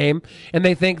marginalization game, and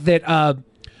they think that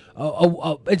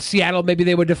in Seattle maybe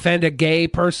they would defend a gay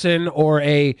person or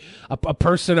a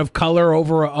person of color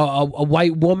over a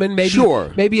white woman. Maybe,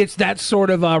 Sure. Maybe it's that sort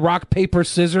of rock paper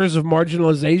scissors of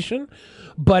marginalization.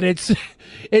 But I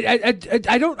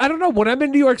don't know. When I'm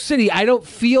in New York City, I don't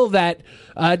feel that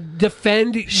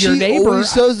defend your neighbor. She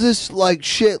always does this like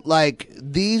shit. Like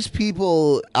these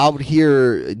people out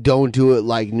here don't do it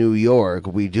like New York.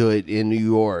 We do it in New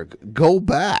York. Go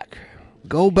back.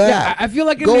 Go back. Yeah, I feel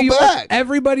like in Go New York, back.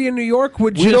 everybody in New York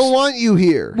would We just don't want you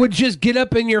here. would just get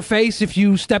up in your face if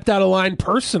you stepped out of line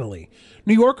personally.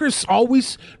 New Yorkers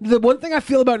always. The one thing I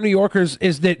feel about New Yorkers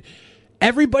is that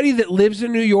everybody that lives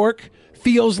in New York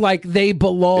feels like they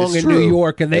belong It's in New true.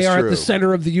 York and they It's are at true. the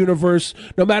center of the universe,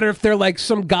 no matter if they're like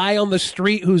some guy on the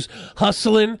street who's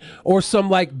hustling or some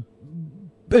like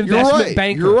investment right.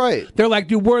 banker. You're right. They're like,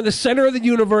 dude, we're in the center of the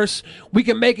universe. We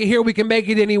can make it here. We can make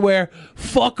it anywhere.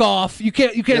 Fuck off. You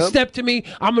can't Yep. step to me.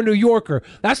 I'm a New Yorker.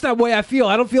 That's the way I feel.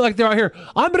 I don't feel like they're out here.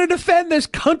 I'm going to defend this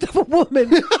cunt of a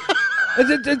woman.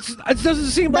 It doesn't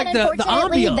seem But like the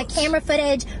unfortunately, ambiance. the camera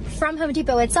footage from Home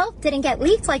Depot itself didn't get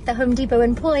leaked like the Home Depot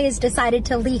employees decided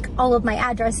to leak all of my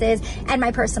addresses and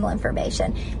my personal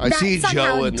information. I That see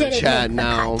somehow Joe in the didn't chat make the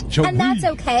now. cut. Joey. And that's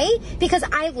okay because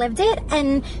I lived it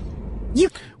and you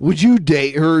Would you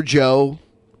date her, Joe?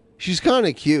 She's kind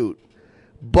of cute,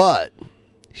 but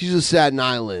she's a Staten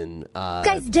Island.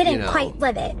 guys didn't quite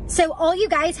live it. So all you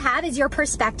guys have is your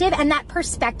perspective, and that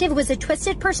perspective was a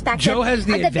twisted perspective. Joe has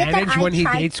the of bit that advantage I when he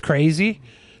tried- dates crazy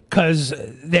because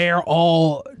they're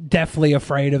all definitely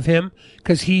afraid of him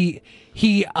because he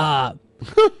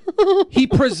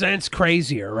presents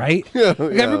crazier, right? Like,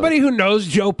 everybody who knows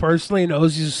Joe personally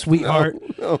knows he's a sweetheart.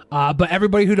 But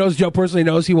everybody who knows Joe personally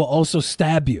knows he will also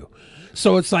stab you.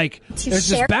 So it's like there's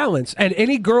this share- balance, and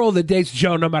any girl that dates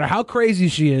Joe, no matter how crazy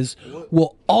she is,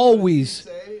 will always.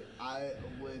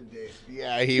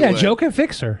 Yeah, he Yeah, would. Joe can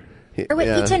fix her.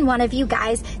 with each and one of you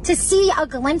guys to see a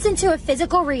glimpse into a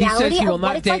physical He reality says he will of what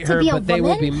not it's like date to her, be a but they will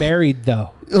woman. be married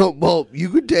though. Oh, well, you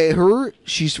could date her.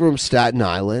 She's from Staten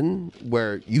Island,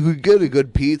 where you could get a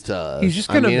good pizza. He's just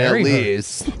gonna marry at her.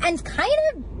 least. And kind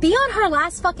of be on her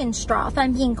last fucking straw, if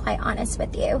I'm being quite honest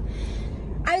with you.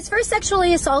 I was first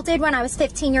sexually assaulted when I was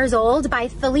 15 years old by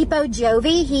Filippo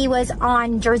Jovi. He was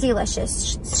on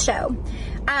Jerseylicious show.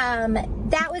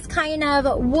 That was kind of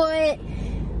what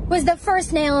was the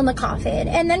first nail in the coffin.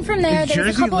 And then from there, there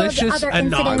was a couple of other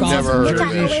incidents which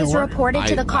I always reported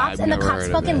to the cops, and the cops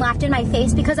fucking laughed in my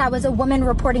face because I was a woman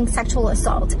reporting sexual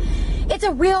assault. It's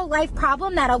a real life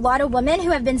problem that a lot of women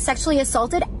who have been sexually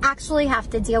assaulted actually have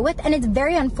to deal with, and it's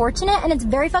very unfortunate, and it's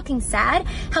very fucking sad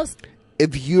how...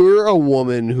 If you're a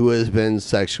woman who has been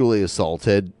sexually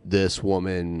assaulted, this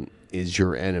woman is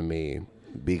your enemy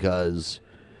because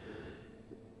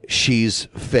she's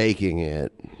faking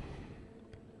it.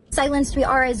 Silenced we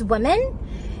are as women,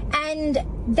 and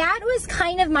that was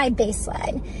kind of my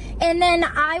baseline. And then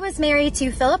I was married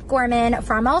to Philip Gorman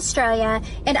from Australia,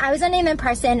 and I was under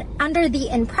the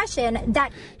impression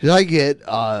that... Did I get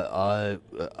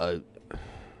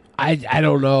I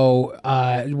don't know.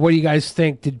 What do you guys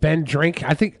think? Did Ben drink?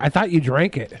 I thought you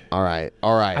drank it. All right.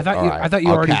 I thought you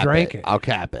already drank it. I'll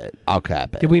cap it.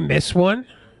 Did we miss one?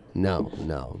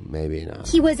 No, maybe not.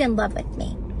 He was in love with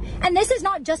me. And this is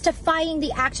not justifying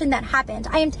the action that happened.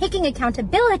 I am taking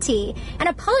accountability and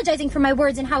apologizing for my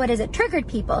words and how it is it triggered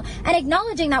people, and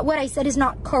acknowledging that what I said is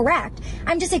not correct.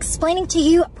 I'm just explaining to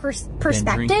you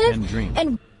perspective. Ben drink.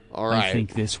 And all right. I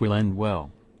think this will end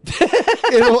well.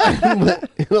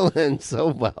 It'll end so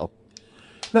well.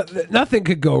 Nothing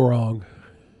could go wrong.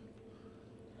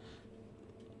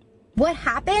 what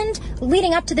happened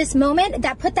leading up to this moment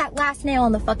that put that last nail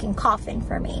in the fucking coffin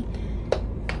for me.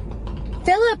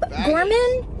 Philip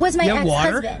Gorman was my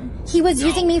ex-husband. He was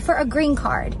using me for a green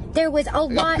card. There was a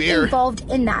lot involved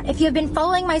in that. If you have been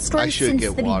following my story since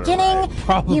the beginning,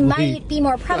 you might be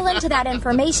more prevalent to that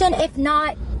information. If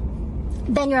not,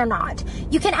 then you're not.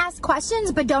 You can ask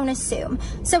questions, but don't assume.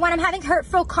 So when I'm having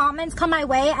hurtful comments come my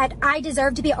way at I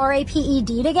deserve to be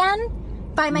RAPED'd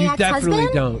again by my ex-husband. You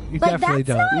definitely don't. You definitely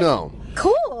don't. No.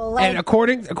 Cool. And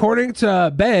according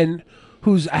to Ben,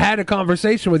 who's had a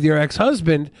conversation with your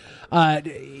ex-husband,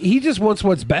 he just wants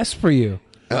what's best for you.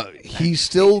 He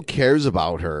still cares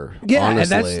about her. Yeah,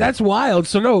 honestly. and that's wild.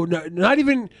 So no, not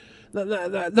even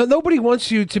nobody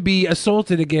wants you to be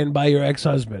assaulted again by your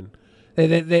ex-husband.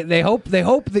 They hope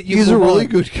that you. He's a really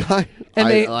good guy, and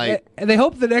they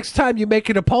hope the next time you make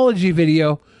an apology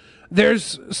video,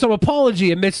 there's some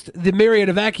apology amidst the myriad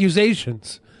of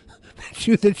accusations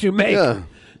that you make. Yeah.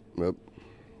 Yep.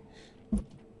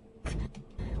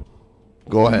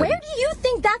 Go ahead. Where do you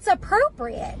think that's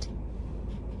appropriate?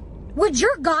 Would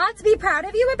your gods be proud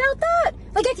of you about that?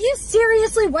 Like, if you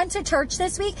seriously went to church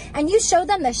this week and you showed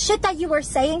them the shit that you were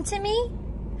saying to me,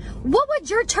 what would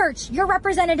your church, your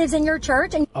representatives in your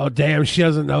church, and oh damn, she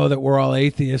doesn't know that we're all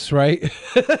atheists, right?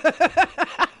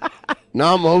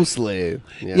 Not mostly.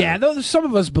 Yeah, though some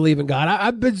of us believe in God.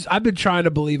 I've been trying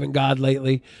to believe in God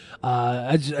lately.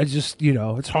 I just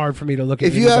it's hard for me to look at.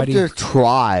 If you anybody. have to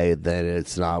try, then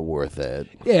it's not worth it.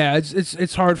 Yeah,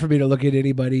 it's hard for me to look at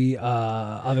anybody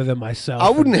other than myself. I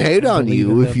wouldn't hate on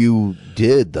you if you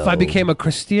did, though. If I became a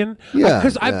Christian, yeah,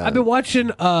 because I've been watching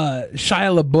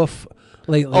Shia LaBeouf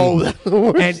lately. Oh, that's the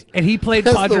worst. And he played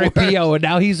That's Padre the worst. Pio, and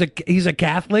now he's a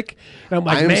Catholic. And I'm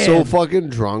like, I'm man, so fucking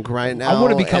drunk right now. I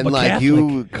want to become and a Catholic.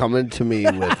 You coming to me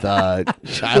with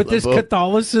Shia with this LaBeouf.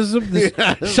 Catholicism, this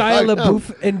Yeah, Shia fuck no.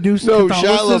 LaBeouf induced No,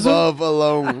 Catholicism. Shia LaBeouf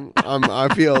alone.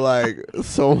 I feel like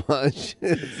so much.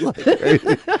 It's like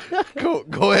crazy.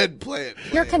 Go ahead, play it.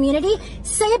 your community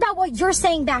say about what you're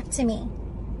saying back to me?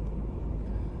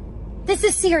 This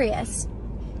is serious.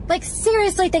 Like,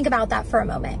 seriously think about that for a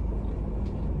moment.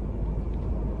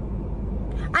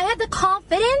 I have the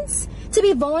confidence to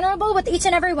be vulnerable with each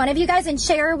and every one of you guys and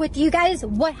share with you guys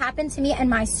what happened to me and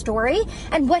my story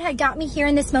and what had got me here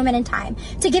in this moment in time.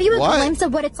 To give you a glimpse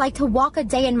of what it's like to walk a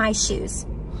day in my shoes.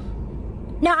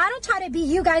 Now, I don't try to be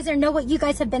you guys or know what you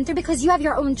guys have been through because you have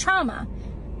your own trauma.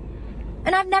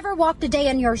 And I've never walked a day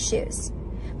in your shoes.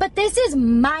 But this is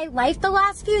my life the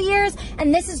last few years,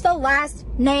 and this is the last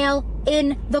nail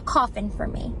in the coffin for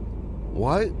me.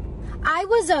 What? I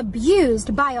was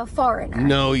abused by a foreigner.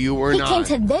 No, you were not. He came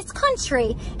to this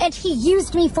country and he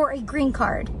used me for a green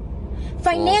card.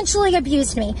 Financially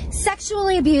abused me,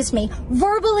 sexually abused me,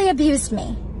 verbally abused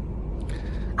me.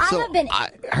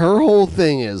 Her whole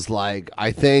thing is like,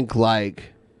 I think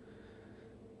like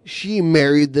she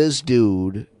married this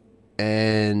dude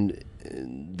and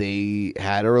they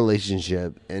had a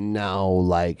relationship, and now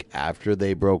like after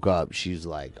they broke up, she's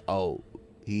like, oh,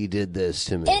 he did this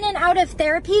to me. In and out of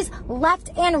therapies, left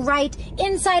and right,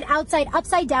 inside, outside,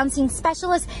 upside down, seeing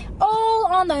specialists all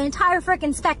on the entire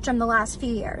freaking spectrum the last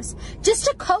few years. Just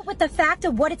to cope with the fact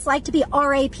of what it's like to be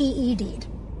RAPED'd.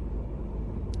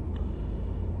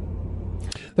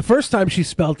 The first time she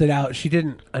spelt it out, she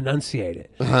didn't enunciate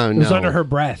it. It was no. under her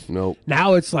breath. Nope.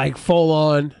 Now it's like full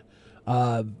on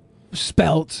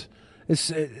spelt.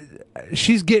 It's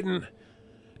she's getting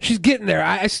there.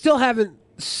 I still haven't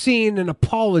seen an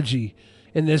apology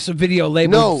in this video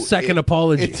labeled second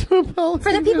apology. For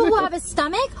the people who have a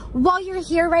stomach, while you're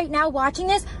here right now watching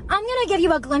this, I'm going to give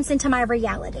you a glimpse into my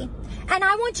reality. And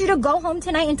I want you to go home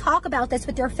tonight and talk about this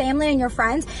with your family and your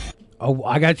friends. Oh,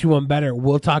 I got you one better.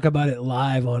 We'll talk about it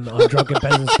live on Drunken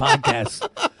Peasants podcast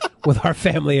with our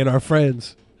family and our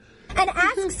friends. And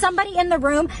ask somebody in the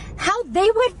room how they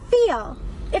would feel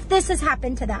if this has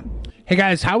happened to them. Hey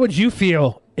guys, how would you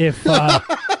feel if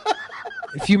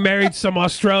if you married some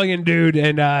Australian dude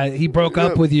and he broke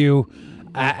up with you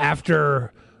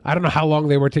after I don't know how long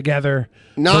they were together?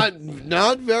 Not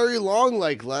very long,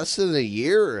 like less than a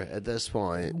year at this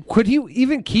point. Could you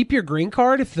even keep your green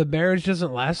card if the marriage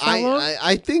doesn't last that long?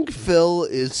 I think Phil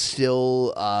is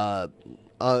still a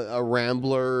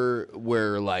rambler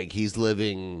where like he's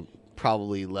living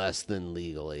probably less than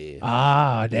legally.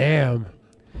 Ah, damn.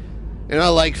 And I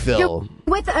like Phil. You're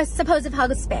with a supposed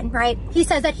husband, right? He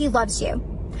says that he loves you.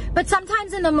 But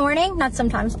sometimes in the morning, not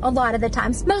sometimes, a lot of the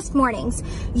times, most mornings,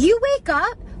 you wake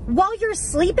up while you're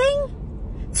sleeping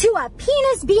to a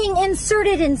penis being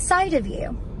inserted inside of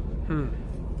you.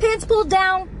 Pants pulled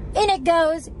down, in it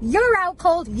goes, you're out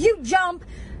cold, you jump,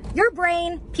 your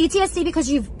brain, PTSD because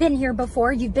you've been here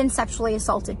before, you've been sexually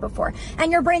assaulted before. And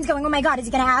your brain's going, oh my God, is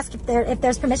he going to ask if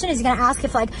there's permission? Is he going to ask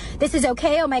if, like, this is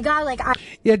okay? Oh my God, like,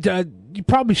 Yeah, you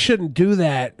probably shouldn't do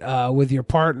that with your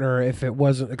partner if it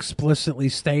wasn't explicitly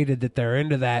stated that they're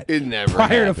into that It never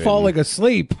prior happened. to falling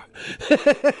asleep.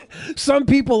 Some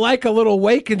people like a little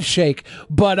wake and shake,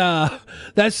 but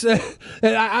that's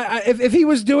if he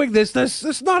was doing this,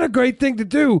 that's not a great thing to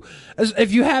do.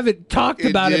 If you haven't talked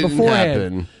about it didn't beforehand.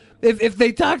 happen. If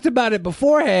they talked about it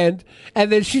beforehand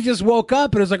and then she just woke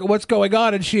up and was like, what's going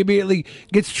on? And she immediately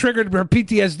gets triggered by her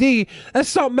PTSD, that's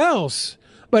something else.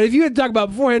 But if you had talked about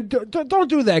it beforehand, don't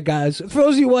do that, guys. For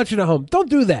those of you watching at home, don't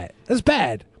do that. That's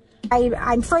bad.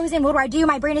 I'm frozen. What do?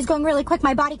 My brain is going really quick.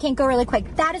 My body can't go really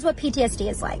quick. That is what PTSD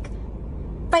is like.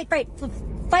 Fight,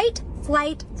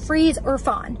 flight, freeze, or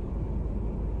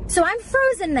fawn. So I'm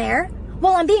frozen there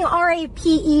while I'm being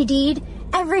RAPED'd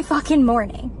every fucking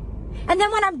morning. And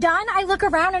then when I'm done, I look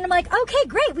around and I'm like, okay,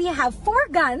 great. We have 4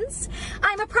 guns.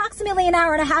 I'm approximately an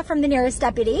hour and a half from the nearest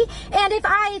deputy. And if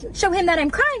I show him that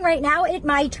I'm crying right now, it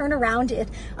might turn around.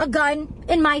 A gun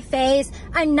in my face,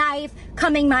 a knife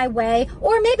coming my way,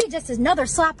 or maybe just another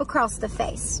slap across the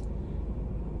face.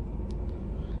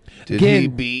 Did he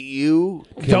beat you?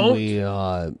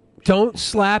 Don't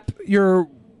slap your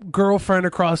girlfriend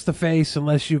across the face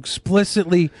unless you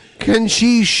explicitly Can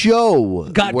she show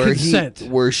got where consent.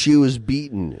 where she was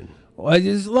beaten? Well,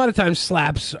 a lot of times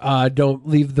slaps don't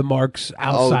leave the marks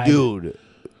outside. Oh, dude.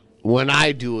 When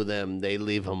I do them, they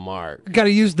leave a mark. Got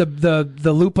to use the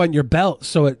loop on your belt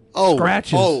so it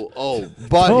scratches. Oh,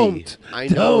 buddy. Don't. I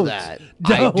know Don't. that.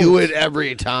 Don't. I do it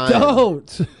every time.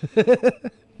 Don't.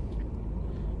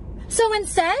 So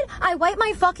instead, I wipe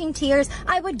my fucking tears,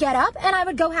 I would get up, and I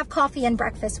would go have coffee and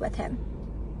breakfast with him.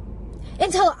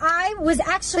 Until I was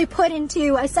actually put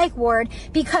into a psych ward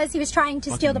because he was trying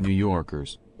to steal the... New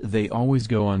Yorkers, they always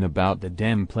go on about the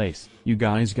damn place. You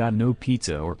guys got no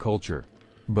pizza or culture.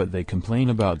 But they complain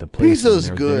about the place Pizza's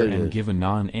when they're there good. and give a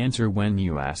non-answer when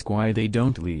you ask why they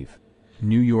don't leave.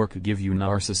 New York give you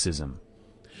narcissism.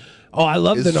 Oh, I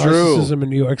love the It's true. narcissism in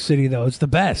New York City, though. It's the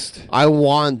best. I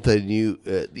want the new...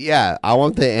 I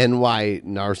want the NY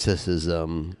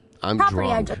narcissism. I'm property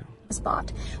I drunk. just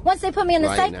bought. Once they put me in the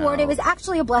Right psych ward, now. it was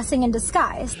actually a blessing in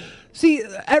disguise. See,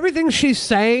 everything she's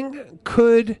saying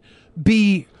could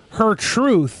be her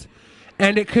truth,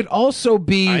 and it could also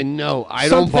be... I know. I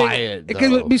don't something- buy it, It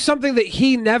could though. be something that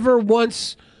he never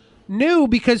once knew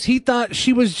because he thought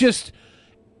she was just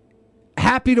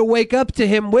happy to wake up to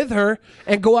him with her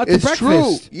and go out to It's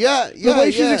breakfast. true. Yeah, The way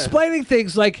she's yeah. explaining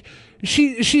things, like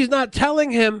she's not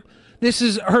telling him this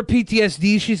is her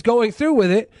PTSD. She's going through with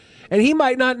it, and he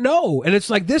might not know. And it's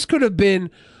like this could have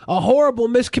been a horrible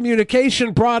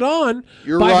miscommunication brought on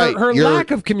You're by right. her You're-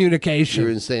 lack of communication.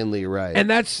 You're insanely right. And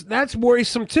that's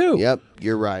worrisome too. Yep,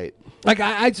 you're right. Like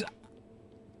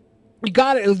you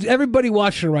got it. Everybody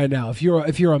watching right now, if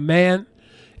you're a man,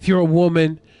 if you're a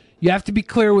woman, you have to be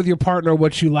clear with your partner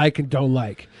what you like and don't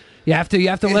like. You have to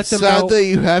let them know. It's not that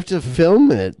you have to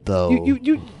film it though.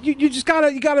 You just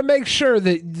gotta make sure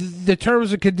that the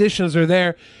terms and conditions are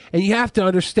there, and you have to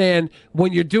understand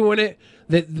when you're doing it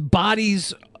that the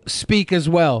bodies speak as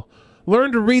well.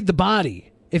 Learn to read the body.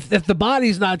 If the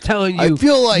body's not telling you, I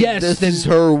feel like yes, this then, is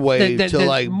her way then to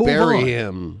like move bury on.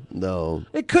 him, though.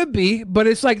 It could be, but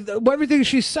it's like everything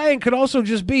she's saying could also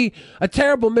just be a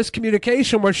terrible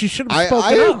miscommunication where she should have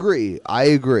spoken I up. I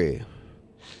agree.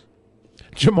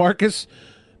 Jamarcus,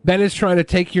 Ben is trying to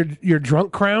take your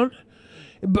drunk crown.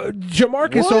 But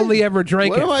Jamarcus What? only ever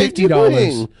drank What am at I $50.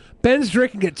 doing? Ben's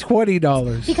drinking at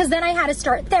 $20. Because then I had to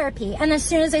start therapy. And as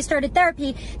soon as I started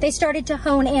therapy, they started to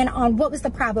hone in on what was the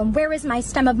problem. Where was my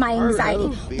stem of my anxiety?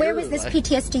 Where was this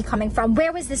PTSD coming from?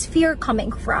 Where was this fear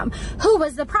coming from? Who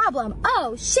was the problem?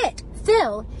 Oh, shit.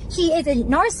 Phil, he is a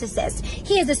narcissist.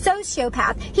 He is a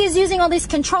sociopath. He is using all these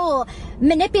control,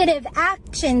 manipulative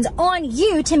actions on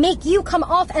you to make you come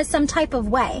off as some type of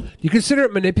way. You consider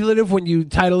it manipulative when you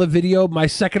title a video "My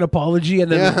Second Apology"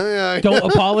 and then don't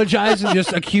apologize and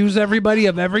just accuse everybody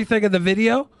of everything in the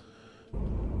video?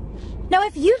 Now,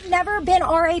 if you've never been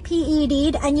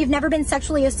RAPED'd and you've never been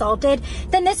sexually assaulted,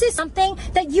 then this is something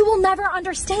that you will never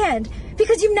understand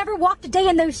because you've never walked a day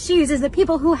in those shoes as the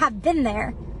people who have been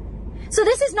there. So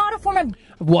this is not a form of...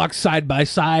 I've walked side by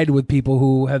side with people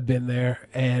who have been there,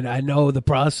 and I know the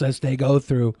process they go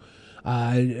through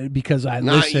because I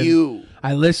listen. you.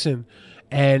 I listen.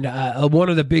 And one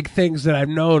of the big things that I've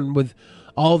known with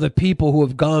all the people who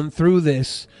have gone through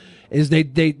this is they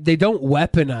don't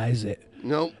weaponize it.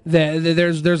 Nope.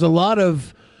 There's a lot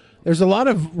of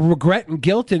regret and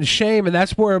guilt and shame, and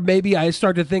that's where maybe I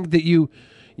start to think that you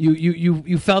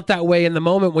felt that way in the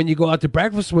moment when you go out to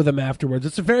breakfast with them afterwards.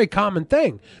 It's a very common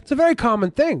thing. It's a very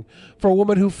common thing for a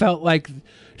woman who felt like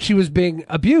she was being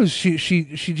abused. She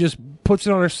just puts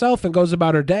it on herself and goes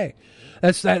about her day.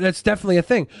 That's definitely a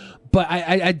thing. But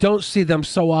I don't see them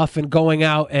so often going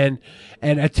out and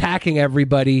attacking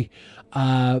everybody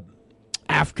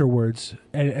afterwards,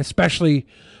 and especially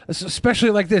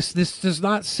like this. This does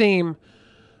not seem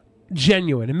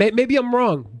genuine. And maybe I'm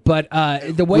wrong, but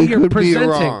the way you're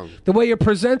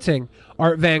presenting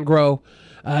Art Van Gogh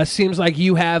seems like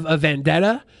you have a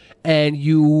vendetta and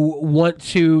you want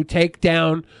to take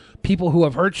down people who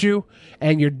have hurt you,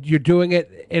 and you're doing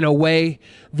it in a way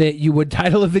that you would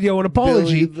title a video an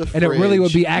apology, and it really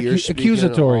would be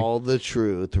accusatory. All the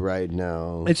truth right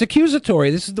now. It's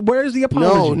accusatory. Where's the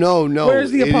apology? No.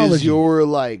 Where's the apology? It is your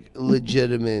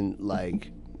legitimate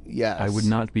Yes. I would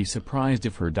not be surprised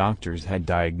if her doctors had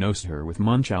diagnosed her with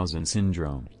Munchausen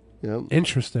syndrome. Yep.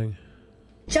 Interesting.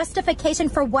 Justification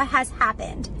for what has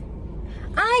happened.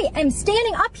 I am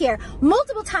standing up here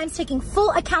multiple times taking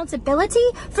full accountability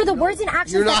for the words and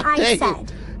actions that I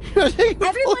said.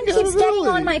 Everyone keeps getting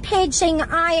on my page saying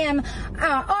I am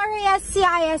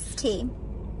RASCIST.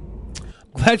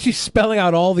 Glad she's spelling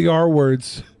out all the R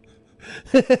words.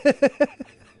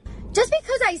 Just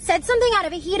because I said something out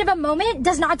of a heat of a moment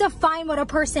does not define what a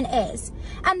person is.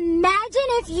 Imagine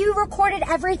if you recorded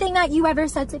everything that you ever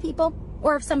said to people,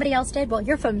 or if somebody else did. Well,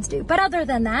 your phones do. But other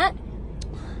than that,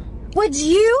 would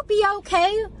you be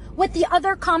okay with the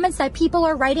other comments that people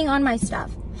are writing on my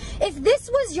stuff? If this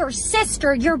was your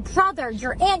sister, your brother,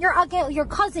 your aunt, your uncle, your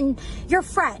cousin, your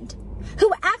friend,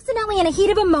 who accidentally in a heat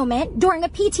of a moment during a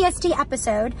PTSD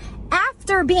episode,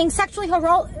 after being sexually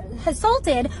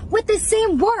assaulted with the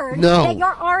same word that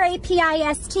your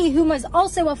RAPIST, who was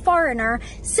also a foreigner,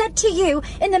 said to you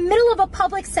in the middle of a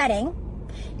public setting,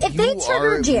 if they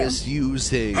triggered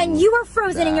you and you were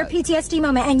frozen in your PTSD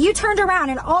moment and you turned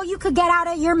around and all you could get out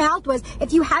of your mouth was,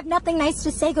 if you have nothing nice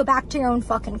to say, go back to your own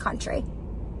fucking country.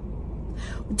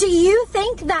 Do you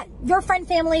think that your friend,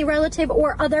 family, relative,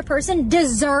 or other person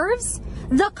deserves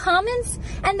the comments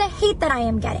and the hate that I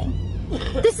am getting?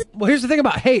 Well, here's the thing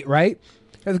about hate, right?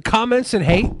 The comments and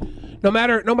hate, no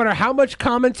matter how much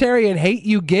commentary and hate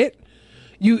you get,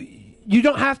 you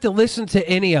don't have to listen to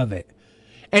any of it.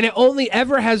 And it only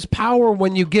ever has power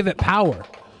when you give it power.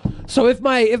 So if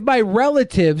my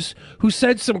relatives who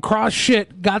said some cross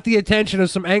shit got the attention of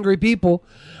some angry people,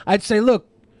 I'd say, look,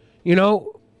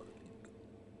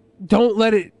 don't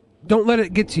let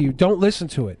it get to you. Don't listen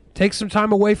to it. Take some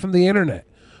time away from the internet.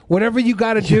 Whatever you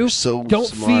got to do, don't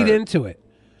feed into it.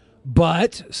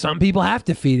 But some people have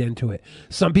to feed into it.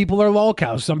 Some people are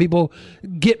lolcows. Some people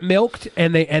get milked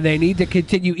and they need to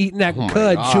continue eating that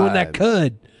cud, chewing that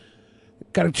cud.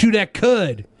 Got to chew that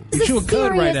cud. This Chew is a a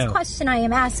cud right serious now. question I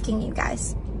am asking you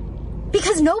guys.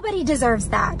 Because nobody deserves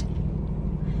that.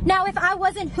 Now, if I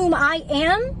wasn't whom I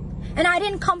am, and I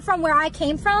didn't come from where I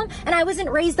came from, and I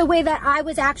wasn't raised the way that I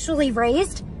was actually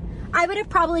raised, I would have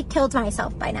probably killed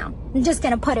myself by now. I'm just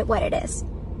gonna put it what it is.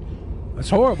 That's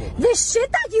horrible. The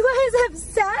shit that you guys have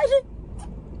said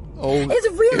is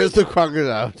really here's the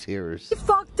crocodile tears.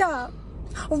 fucked up.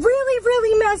 Really,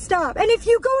 really messed up. And if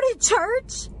you go to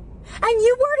church and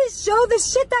you were to show the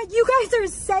shit that you guys are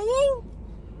saying,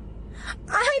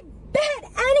 I bet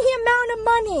any amount of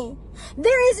money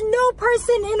there is no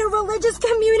person in a religious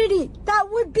community that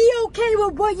would be okay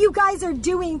with what you guys are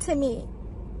doing to me.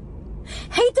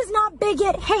 Hate does not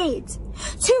beget hate.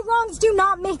 Two wrongs do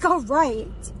not make a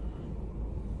right.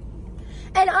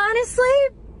 And honestly,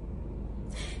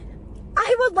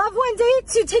 I would love one day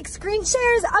to take screen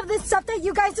shares of the stuff that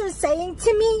you guys are saying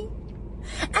to me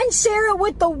and share it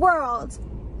with the world.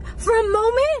 For a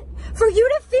moment, for you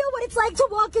to feel what it's like to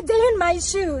walk a day in my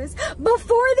shoes.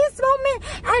 Before this moment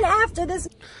and after this.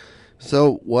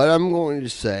 So what I'm going to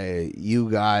say,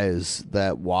 you guys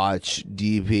that watch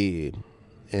DP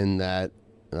and that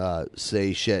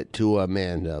say shit to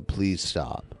Amanda, please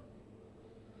stop.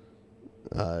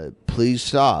 Please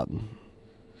stop.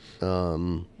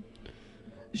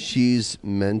 She's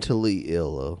mentally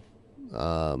ill.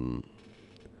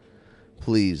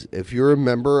 Please, if you're a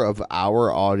member of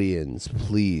our audience,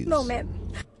 please. Moment.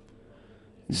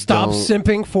 Stop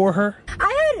simping for her.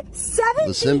 I had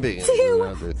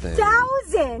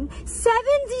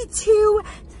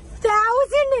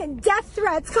 72,000 death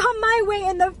threats come my way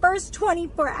in the first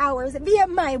 24 hours via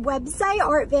my website,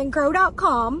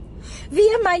 artvangrow.com,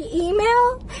 via my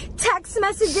email, text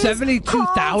messages,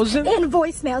 72,000? and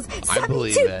voicemails. I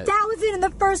believe it. 72,000 in the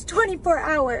first 24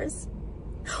 hours.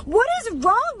 What is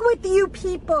wrong with you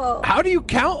people? How do you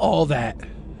count all that?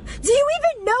 Do you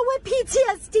even know what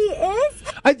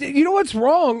PTSD is? You know what's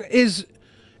wrong is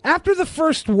after the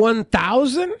first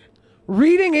 1,000,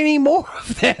 reading any more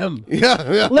of them.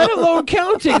 Yeah. Let alone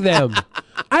counting them.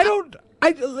 I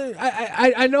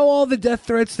know all the death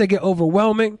threats, they get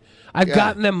overwhelming. I've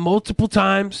gotten them multiple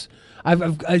times.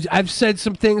 I've said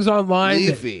some things online.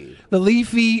 Leafy. The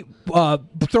Leafy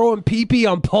throwing pee-pee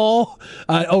on Paul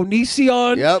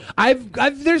Onision. Yep.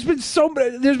 There's been so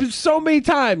many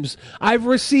times I've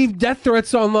received death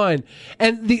threats online,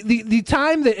 and the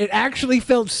time that it actually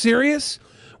felt serious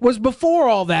was before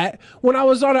all that, when I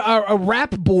was on a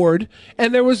rap board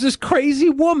and there was this crazy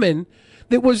woman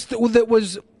that was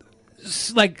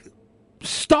like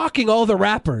stalking all the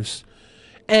rappers.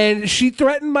 And she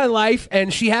threatened my life,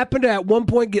 and she happened to at one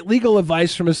point get legal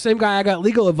advice from the same guy I got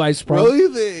legal advice from.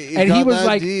 Really? And he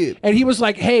was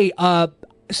like, "Hey,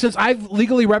 since I've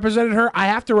legally represented her, I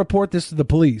have to report this to the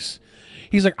police."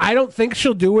 He's like, "I don't think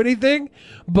she'll do anything,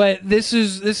 but this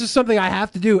is something I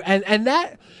have to do." And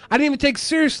that I didn't even take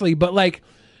seriously, but like,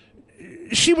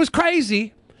 she was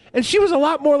crazy, and she was a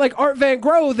lot more like Art Van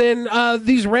Gro than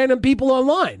these random people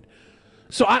online.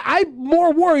 So I'm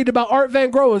more worried about Art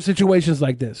Van Gro in situations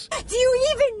like this. Do you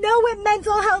even know what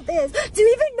mental health is? Do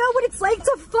you even know what it's like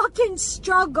to fucking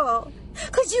struggle?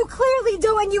 Because you clearly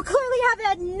do, and you clearly have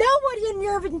had nobody in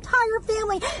your entire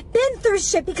family been through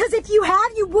shit, because if you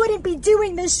had, you wouldn't be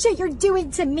doing this shit you're doing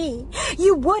to me.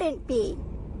 You wouldn't be.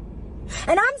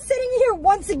 And I'm sitting here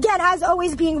once again, as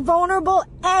always, being vulnerable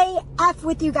AF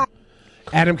with you guys.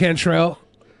 Adam Cantrell,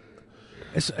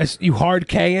 you hard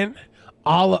K-ing?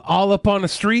 All up on the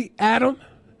street, Adam?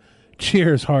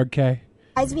 Cheers, hard K.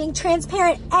 As being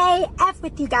transparent AF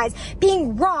with you guys,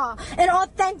 being raw and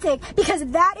authentic, because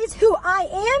that is who I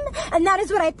am, and that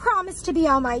is what I promise to be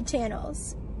on my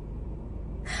channels.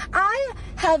 I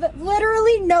have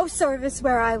literally no service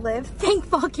where I live. Thank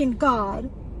fucking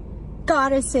God.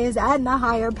 Goddesses and the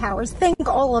higher powers. Thank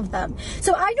all of them.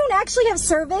 So I don't actually have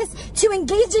service to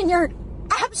engage in your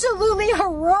absolutely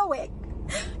horrific,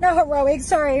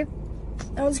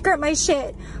 don't script my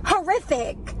shit,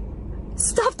 horrific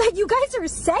stuff that you guys are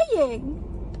saying.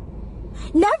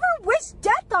 Never wish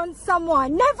death on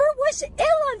someone. Never wish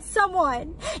ill on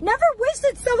someone. Never wish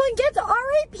that someone gets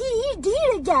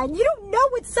RAPED again. You don't know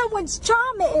what someone's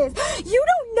trauma is. You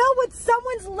don't know what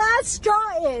someone's last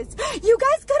straw is. You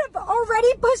guys could have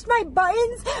already pushed my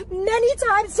buttons many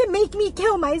times to make me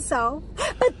kill myself.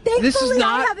 But thankfully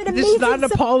I have an amazing... This is not an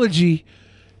apology.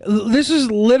 This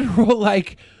is literal,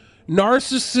 like,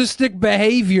 narcissistic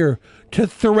behavior to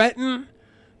threaten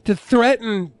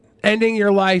ending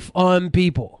your life on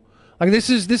people. Like, this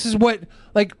is what,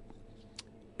 like,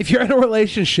 if you're in a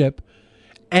relationship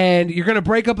and you're going to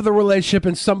break up with a relationship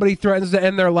and somebody threatens to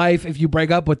end their life if you break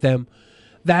up with them,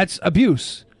 that's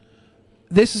abuse.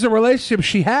 This is a relationship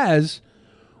she has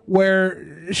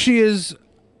where she is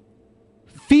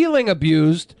feeling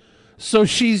abused, so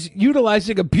she's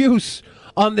utilizing abuse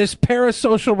on this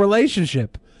parasocial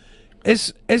relationship.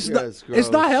 It's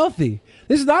gross. not healthy.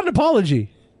 This is not an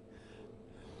apology.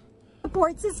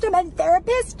 Support system and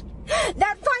therapist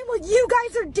that find what you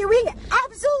guys are doing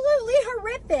absolutely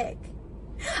horrific.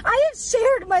 I have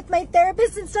shared with my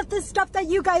therapist and stuff the stuff that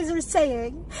you guys are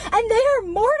saying, and they are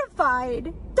mortified.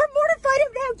 They're mortified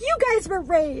of how you guys were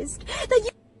raised. That you.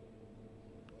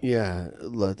 Yeah,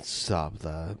 let's stop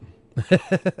that.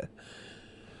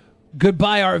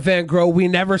 Goodbye, Art Van Gogh. We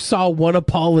never saw one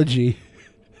apology.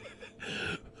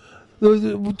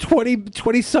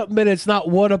 20 something minutes, not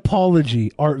one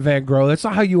apology, Art Van Gogh. That's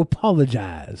not how you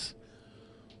apologize.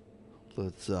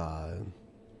 Let's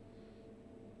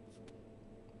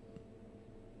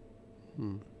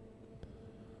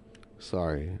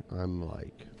Sorry, I'm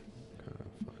like kind of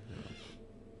fucking up.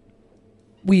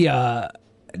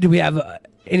 We do we have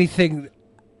anything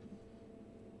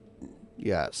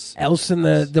Yes. else in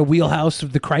the wheelhouse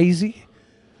of the crazy?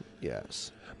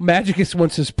 Yes. Magicus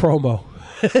wants his promo.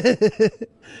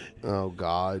 Oh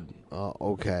God.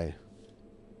 Okay.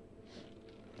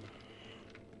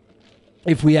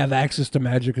 If we have access to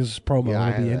Magicus' promo, Yeah,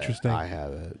 it'll be interesting. I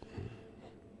have it.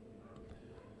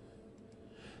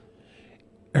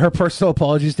 Her personal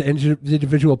apologies to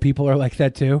individual people are like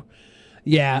that too.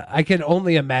 Yeah, I can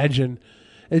only imagine.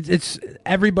 It's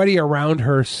everybody around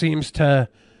her seems to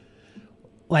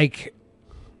like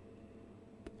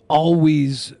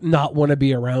always not want to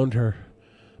be around her,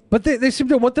 but they seem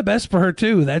to want the best for her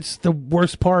too. That's the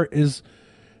worst part. Is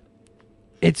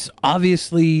it's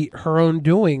obviously her own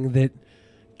doing that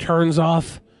turns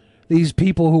off these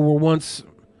people who were once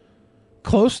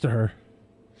close to her.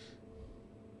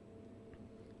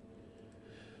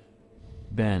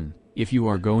 Ben, if you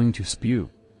are going to spew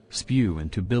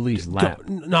into Billy's lap.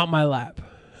 Not my lap.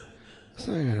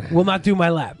 Will not do my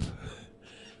lap.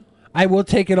 I will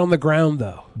take it on the ground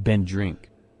though. Ben, drink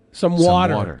some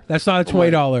water. That's not a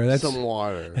 $20. That's some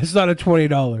water. It's not a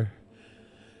 $20.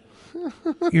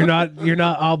 You're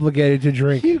not obligated to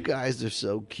drink. You guys are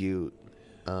so cute.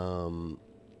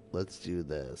 Let's do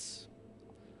this.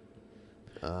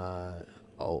 Oh,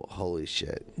 holy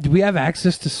shit. Do we have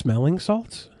access to smelling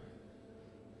salts?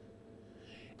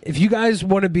 If you guys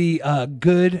want to be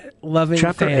good, loving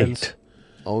Chapter fans. 8.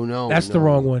 Oh, no. That's the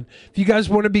wrong one. If you guys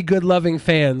want to be good, loving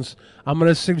fans, I'm going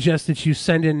to suggest that you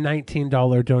send in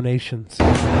 $19 donations. Oh,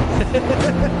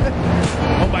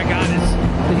 my God.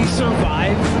 Did he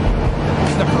survive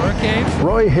the hurricane?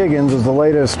 Roy Higgins is the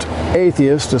latest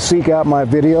atheist to seek out my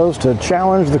videos to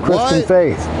challenge the Christian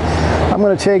faith. I'm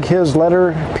going to take his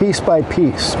letter piece by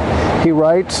piece. He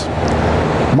writes,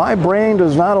 "My brain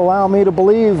does not allow me to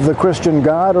believe the Christian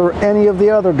God or any of the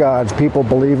other gods people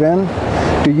believe in.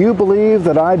 Do you believe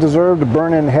that I deserve to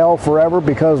burn in hell forever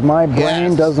because my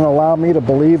brain doesn't allow me to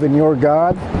believe in your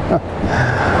God?"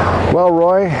 Well,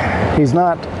 Roy, he's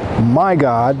not my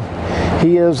God.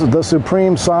 He is the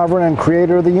supreme sovereign and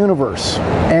creator of the universe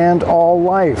and all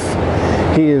life.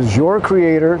 He is your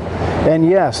creator, and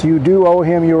yes, you do owe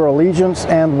him your allegiance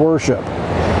and worship.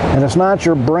 And it's not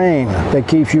your brain that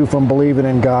keeps you from believing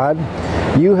in God.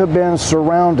 You have been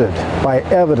surrounded by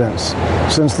evidence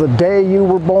since the day you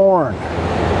were born.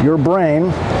 Your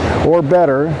brain, or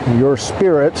better, your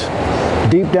spirit,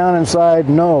 deep down inside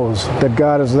knows that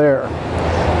God is there.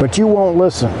 But you won't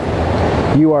listen.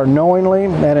 You are knowingly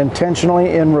and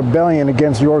intentionally in rebellion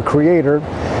against your Creator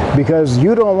because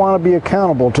you don't want to be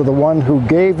accountable to the one who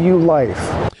gave you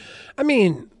life. I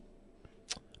mean,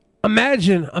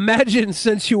 imagine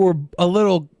since you were a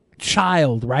little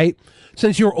child, right?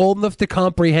 Since you were old enough to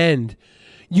comprehend,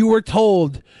 you were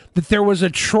told that there was a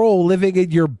troll living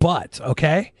in your butt,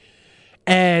 okay?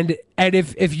 And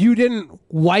if you didn't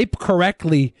wipe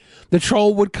correctly, the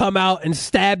troll would come out and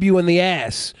stab you in the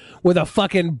ass with a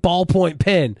fucking ballpoint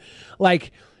pen.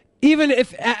 Like, even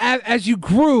if as you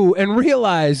grew and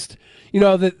realized, you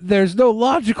know, that there's no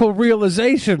logical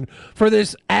realization for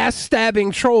this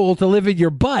ass-stabbing troll to live in your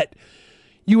butt,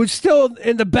 you would still,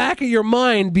 in the back of your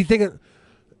mind, be thinking,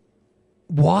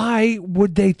 why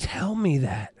would they tell me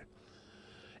that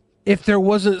if there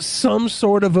wasn't some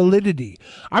sort of validity?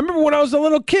 I remember when I was a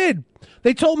little kid,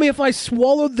 they told me if I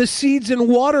swallowed the seeds in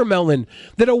watermelon,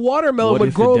 that a watermelon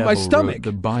would grow in my stomach. Wrote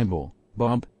the Bible,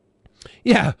 Bob?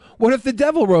 Yeah, what if the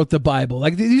devil wrote the Bible?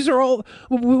 Like, these are all,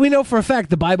 we know for a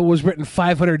fact the Bible was written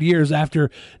 500 years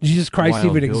after Jesus Christ Wild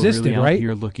even Bill existed, really out right?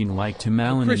 here looking like Tim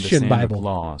Allen Christian in the Santa Bible.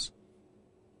 Claus.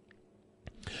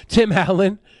 Tim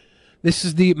Allen, this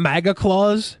is the MAGA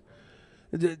clause.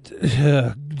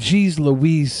 Jeez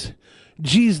Louise.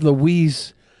 Jeez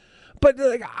Louise. But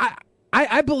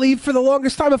I believe for the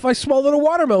longest time if I swallowed a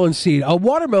watermelon seed, a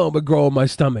watermelon would grow in my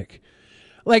stomach.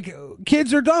 Like,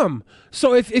 kids are dumb.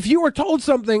 So if you were told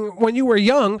something when you were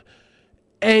young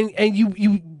and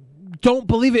you don't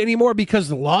believe it anymore because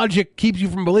the logic keeps you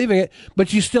from believing it,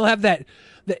 but you still have that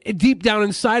deep down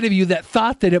inside of you that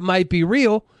thought that it might be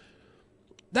real,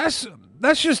 that's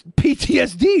just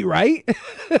PTSD, right?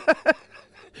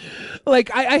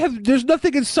 Like, there's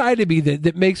nothing inside of me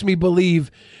that makes me believe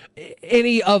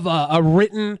any of a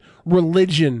written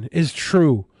religion is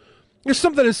true. There's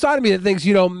something inside of me that thinks,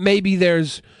 maybe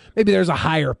there's a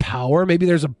higher power, maybe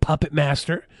there's a puppet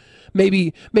master,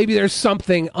 maybe there's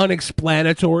something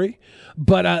unexplanatory,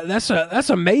 but that's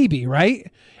a maybe,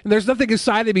 right? And there's nothing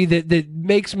inside of me that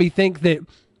makes me think that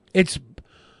it's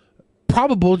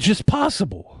probable, just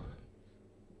possible.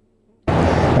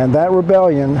 And that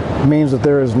rebellion means that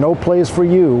there is no place for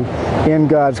you in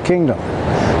God's kingdom.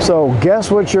 So guess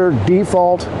what your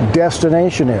default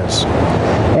destination is?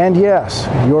 And yes,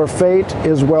 your fate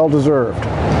is well deserved.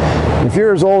 If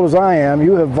you're as old as I am,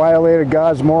 you have violated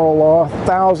God's moral law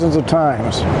thousands of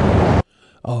times.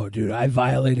 Oh, dude, I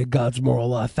violated God's moral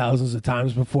law thousands of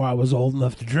times before I was old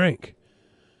enough to drink.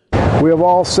 We have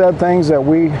all said things that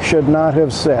we should not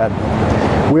have said.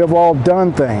 We have all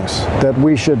done things that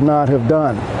we should not have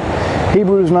done.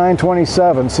 Hebrews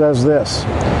 9:27 says this,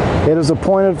 "It is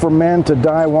appointed for men to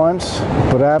die once,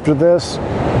 but after this,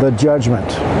 the judgment."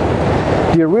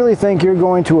 Do you really think you're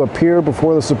going to appear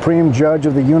before the supreme judge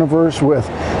of the universe with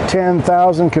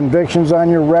 10,000 convictions on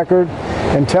your record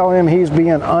and tell him he's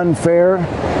being unfair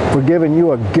for giving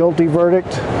you a guilty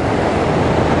verdict?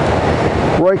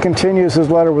 Roy continues his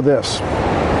letter with this.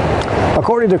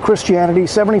 According to Christianity,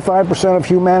 75% of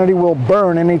humanity will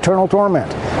burn in eternal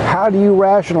torment. How do you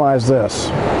rationalize this?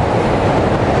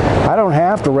 I don't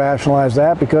have to rationalize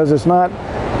that because it's not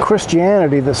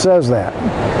Christianity that says that.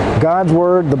 God's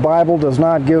Word, the Bible, does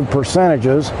not give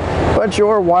percentages, but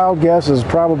your wild guess is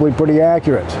probably pretty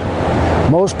accurate.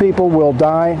 Most people will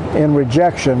die in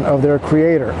rejection of their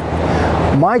Creator.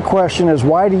 My question is,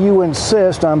 why do you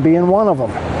insist on being one of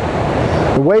them?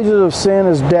 The wages of sin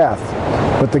is death,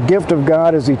 but the gift of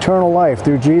God is eternal life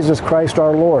through Jesus Christ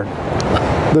our Lord.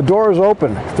 The door is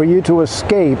open for you to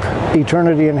escape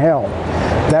eternity in hell.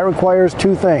 That requires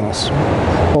two things: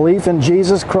 belief in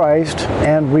Jesus Christ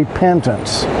and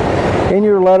repentance. In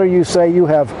your letter you say you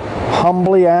have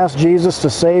humbly asked Jesus to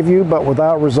save you, but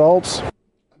without results.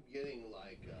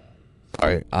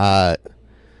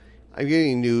 I'm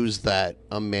getting news that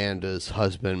Amanda's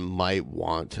husband might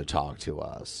want to talk to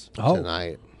us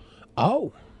tonight.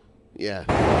 Oh. Yeah.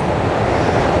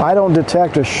 I don't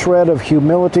detect a shred of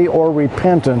humility or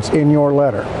repentance in your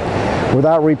letter.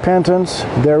 Without repentance,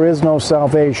 there is no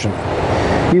salvation.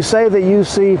 You say that you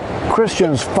see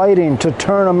Christians fighting to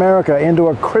turn America into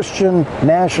a Christian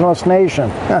nationalist nation.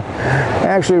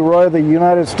 Actually, Roy, the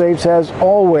United States has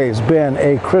always been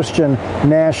a Christian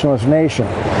nationalist nation.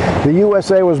 The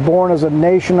USA was born as a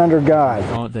nation under God. I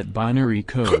thought that binary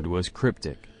code was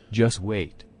cryptic. Just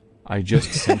wait. I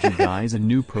just sent you guys a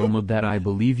new promo that I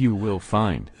believe you will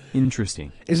find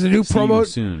interesting. Is the new See promo you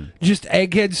soon. just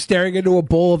Egghead staring into a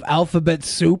bowl of alphabet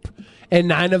soup and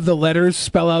 9 of the letters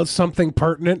spell out something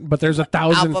pertinent, but there's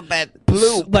 1,000 alphabet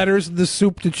blue letters in the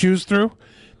soup to choose through?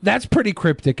 That's pretty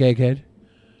cryptic, Egghead.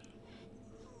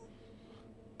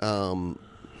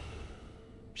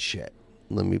 Shit.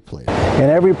 Let me play. And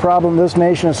every problem this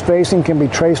nation is facing can be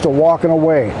traced to walking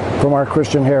away from our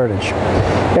Christian heritage.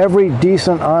 Every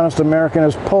decent, honest American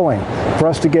is pulling for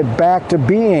us to get back to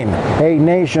being a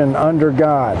nation under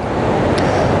God.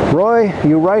 Roy,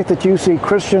 you write that you see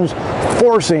Christians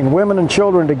forcing women and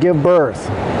children to give birth.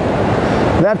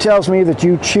 That tells me that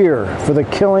you cheer for the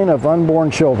killing of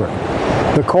unborn children.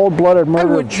 The cold-blooded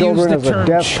murder of children is a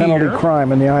death penalty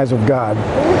crime in the eyes of God.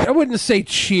 I wouldn't say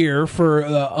cheer for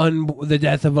the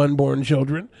death of unborn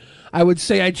children. I would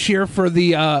say I cheer for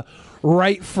the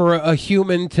right for a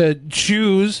human to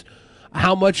choose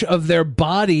how much of their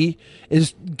body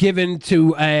is given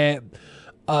to a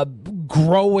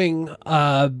growing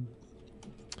an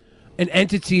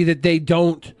entity that they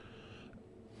don't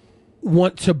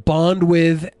want to bond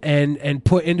with and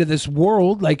put into this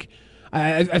world. Like,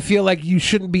 I feel like you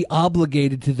shouldn't be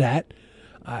obligated to that,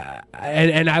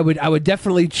 and I would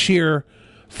definitely cheer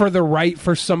for the right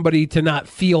for somebody to not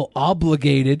feel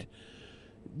obligated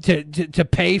to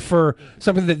pay for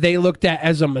something that they looked at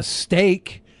as a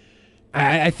mistake.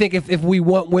 I think if we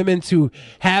want women to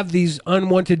have these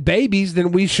unwanted babies,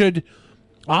 then we should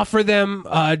offer them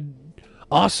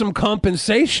awesome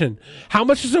compensation. How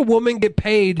much does a woman get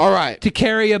paid to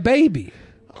carry a baby?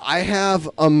 I have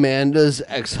Amanda's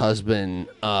ex-husband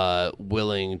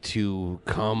willing to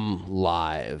come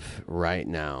live right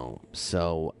now.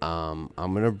 So I'm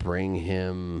going to bring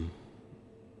him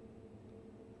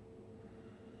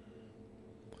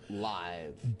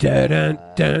live. Dun,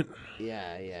 dun.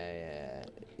 Yeah.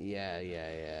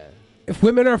 If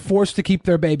women are forced to keep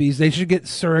their babies, they should get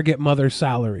surrogate mother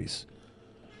salaries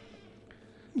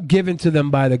given to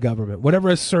them by the government, whatever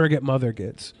a surrogate mother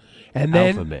gets. And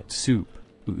then Alphabet soup.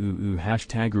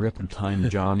 Hashtag Repentine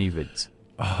Johnny Vids.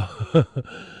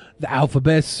 the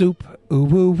alphabet soup. Ooh,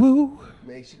 woo, woo.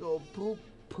 Makes you go poop,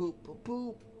 poop, poop,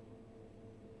 poop.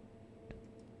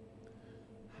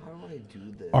 How do I do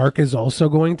this? Ark is also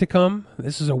going to come.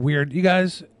 This is a weird. You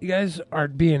guys are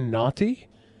being naughty.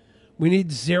 We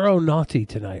need 0 naughty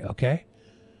tonight, okay?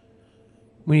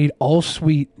 We need all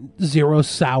sweet, 0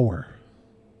 sour.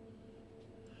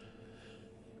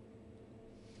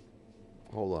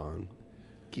 Hold on.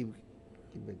 Keep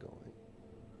it going.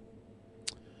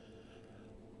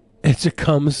 It's a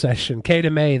cum session. K to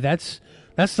May, that's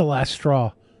the last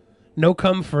straw. No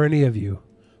cum for any of you.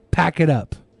 Pack it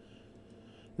up.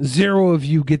 0 of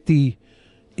you get the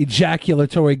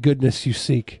ejaculatory goodness you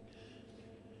seek.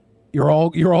 You're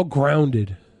all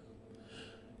grounded.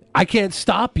 I can't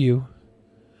stop you.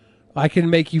 I can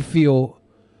make you feel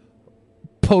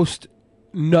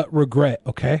post-nut regret,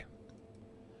 okay?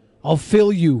 I'll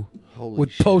fill you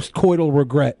with post-coital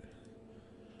regret.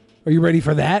 Are you ready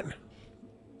for that?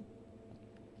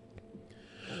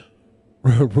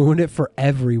 Ruin it for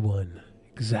everyone.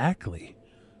 Exactly.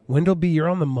 Wendell, you're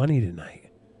on the money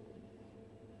tonight.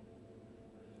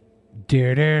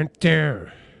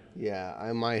 Dear. Yeah,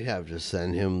 I might have to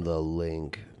send him the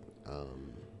link.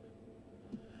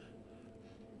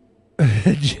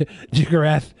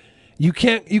 Jiggerath, you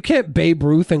can't Babe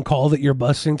Ruth and call that you're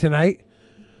busting tonight.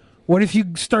 What if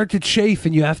you start to chafe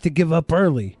and you have to give up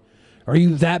early? Are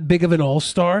you that big of an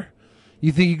all-star?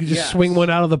 You think you could just swing one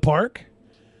out of the park?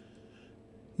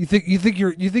 You think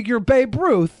you're Babe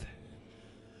Ruth?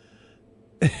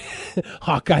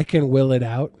 Hawkeye can will it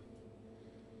out.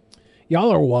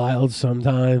 Y'all are wild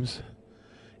sometimes.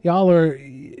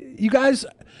 You guys,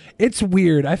 it's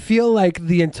weird. I feel like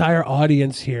the entire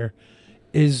audience here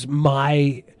is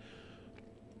my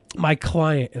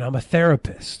client, and I'm a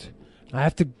therapist. I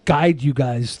have to guide you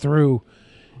guys through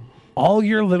all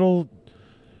your little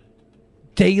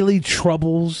daily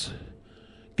troubles,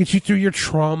 get you through your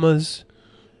traumas,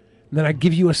 and then I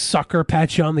give you a sucker,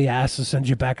 pat you on the ass, and send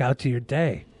you back out to your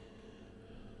day.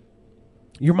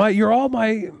 You're all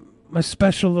my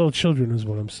special little children is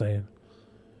what I'm saying.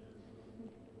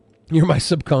 You're my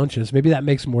subconscious. Maybe that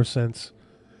makes more sense.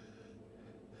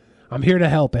 I'm here to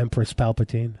help, Empress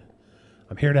Palpatine.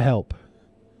 I'm here to help.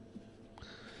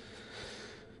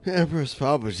 Empress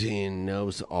Palpatine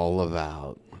knows all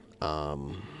about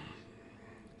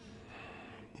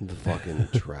the fucking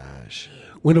trash.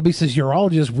 Windleby says, you're all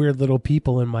just weird little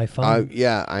people in my phone.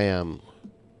 Yeah, I am.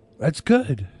 That's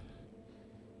good.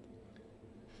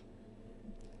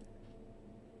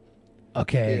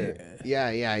 Okay.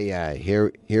 Yeah.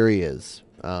 Here he is.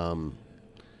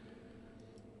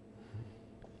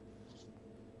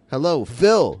 Hello,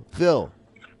 Phil. Phil,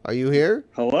 are you here?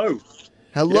 Hello.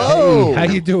 Hello. Hey, how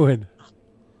you doing?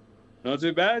 Not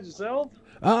too bad. Yourself?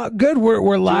 Good.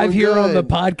 We're live Doing here on the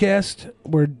good. podcast.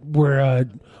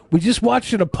 We just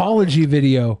watched an apology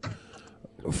video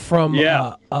from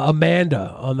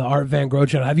Amanda on the Art Van Gogh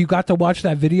channel. Have you got to watch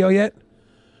that video yet?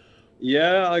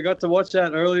 Yeah, I got to watch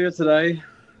that earlier today.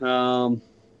 That's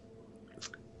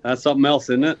something else,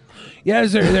 isn't it? Yeah.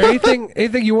 Is there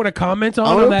anything you want to comment I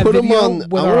on want to that put him video on.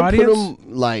 with I our want to audience? put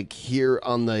him like here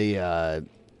on the.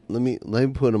 Let me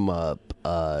put him up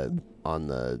on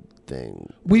the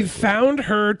thing. We've found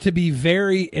her to be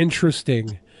very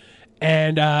interesting,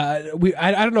 and I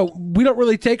don't know. We don't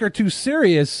really take her too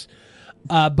serious.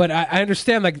 But I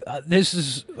understand, this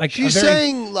is like She's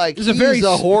saying like this he's is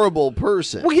a horrible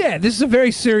person. Well, yeah, this is a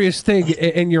very serious thing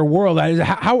in your world.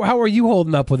 How are you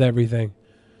holding up with everything?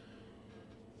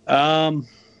 To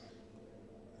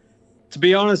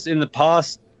be honest, in the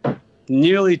past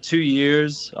nearly 2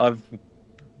 years, I've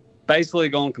basically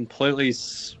gone completely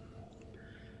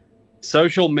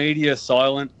social media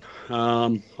silent.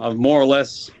 I've more or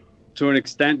less, to an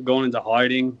extent, gone into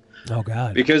hiding. Oh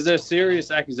God! Because there's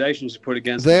serious accusations put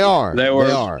against They me. are. They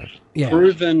were Yeah.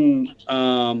 proven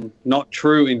not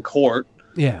true in court.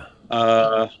 Yeah.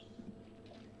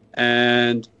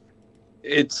 And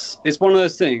it's one of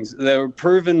those things. They were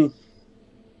proven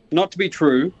not to be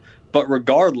true, but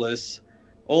regardless,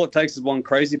 all it takes is one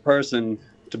crazy person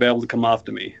to be able to come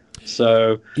after me.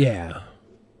 So yeah,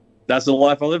 that's the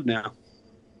life I live now.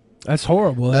 That's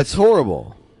horrible. That's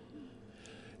horrible.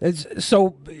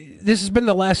 So this has been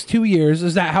the last 2 years.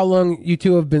 Is that how long you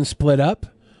two have been split up?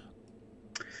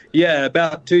 Yeah,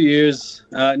 about 2 years,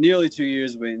 nearly 2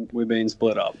 years we've been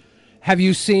split up. Have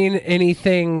you seen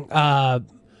anything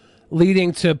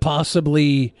leading to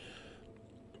possibly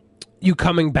you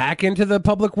coming back into the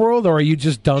public world, or are you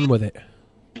just done with it?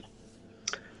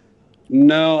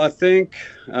 No, I think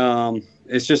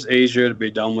it's just easier to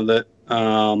be done with it.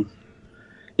 I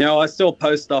still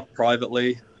post stuff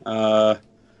privately, but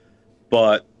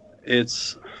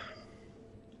it's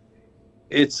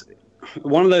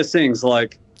one of those things.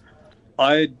 Like,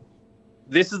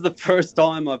 this is the first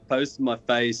time I've posted my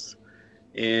face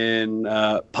in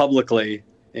publicly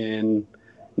in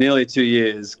nearly 2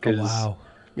 years. Wow.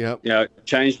 Yep.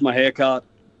 Changed my haircut,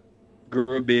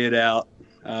 grew a beard out.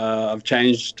 I've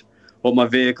changed what my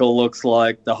vehicle looks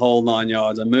like, the whole 9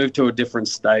 yards. I moved to a different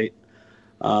state,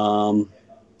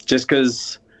 just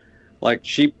because, like,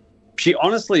 she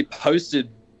honestly posted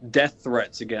death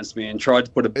threats against me and tried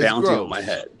to put a bounty on my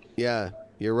head. Yeah,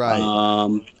 you're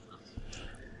right.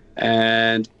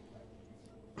 And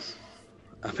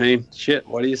I mean, shit.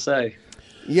 What do you say?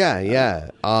 Yeah.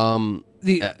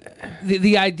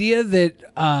 The idea that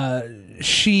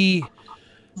she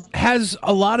has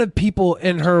a lot of people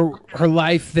in her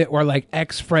life that were like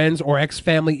ex-friends or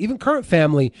ex-family, even current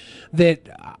family, that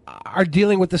are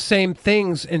dealing with the same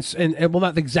things and well,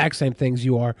 not the exact same things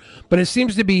you are, but it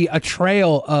seems to be a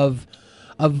trail of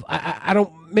I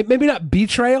don't, maybe not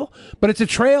betrayal, but it's a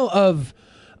trail of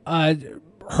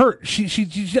hurt. She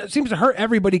seems to hurt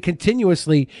everybody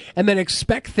continuously and then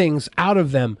expect things out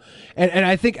of them. And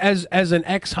I think as an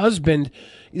ex-husband,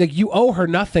 like, you owe her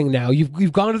nothing now.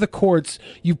 You've gone to the courts.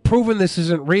 You've proven this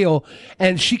isn't real,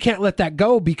 and she can't let that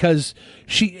go because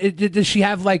does she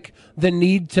have like the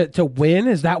need to win?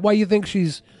 Is that why you think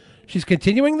she's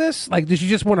continuing this? Like, does she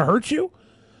just want to hurt you?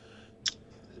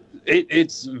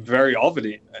 It's very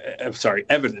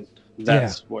evident.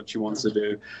 That's what she wants to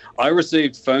do. I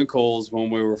received phone calls when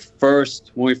we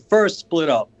first split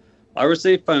up. I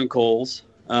received phone calls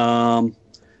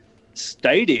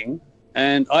stating,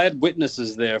 and I had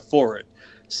witnesses there for it,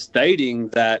 stating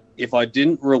that if I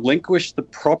didn't relinquish the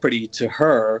property to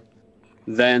her,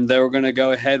 then they were going to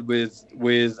go ahead with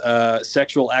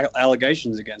sexual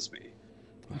allegations against me.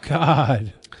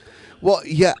 God. Well,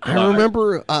 yeah, I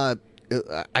remember.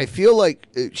 I feel like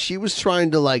she was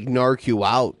trying to like narc you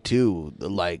out too.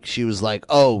 Like, she was like,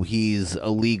 "Oh, he's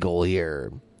illegal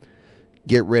here.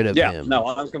 Get rid of him." No,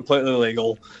 I'm completely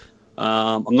legal.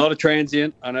 I'm not a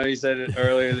transient. I know you said it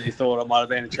earlier that you thought I might have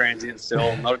been a transient. Still,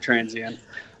 I'm not a transient.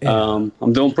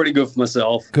 I'm doing pretty good for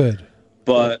myself. Good.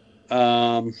 But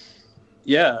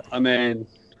yeah, I mean,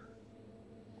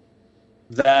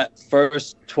 that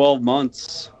first 12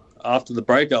 months after the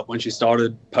breakup, when she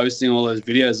started posting all those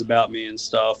videos about me and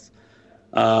stuff,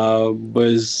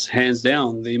 was hands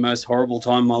down the most horrible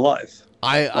time of my life.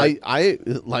 I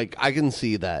can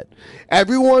see that.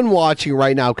 Everyone watching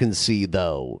right now can see,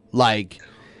 though. Like,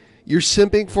 you're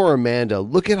simping for Amanda.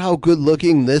 Look at how good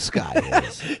looking this guy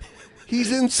is.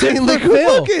 He's insanely good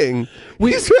looking.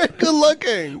 He's very good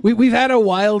looking. We've had a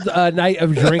wild night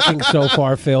of drinking so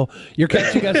far, Phil. You're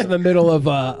catching us in the middle of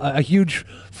a huge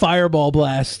fireball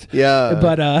blast. Yeah.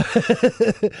 But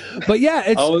yeah,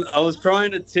 it's. I was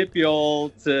trying to tip you all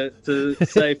to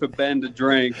say for Ben to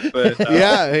drink, but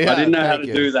yeah, I didn't know how to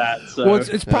do that. So. Well,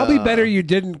 it's probably better you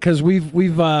didn't, because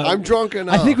we've. I'm drunk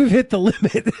enough. I think we've hit the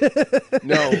limit.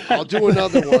 No, I'll do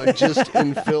another one just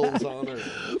in Phil's honor.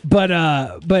 But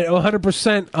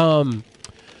 100%.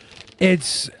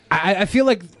 It's. I feel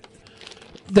like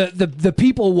the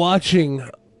people watching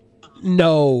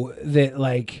know that,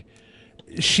 like,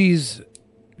 she's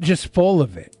just full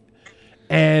of it,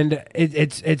 and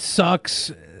it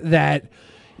sucks that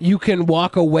you can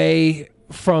walk away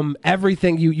from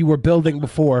everything you were building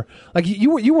before. Like,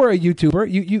 you were a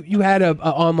YouTuber, you had a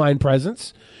online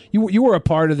presence, you were a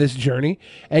part of this journey,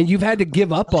 and you've had to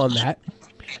give up on that.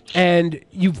 And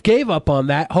you've gave up on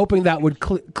that, hoping that would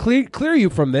clear you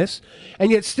from this,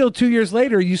 and yet still 2 years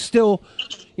later, you still,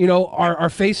 are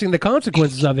facing the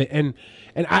consequences of it. And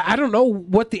I don't know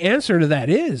what the answer to that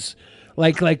is.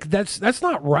 Like that's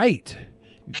not right.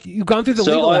 You've gone through the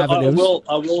legal avenues.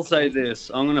 I will say this.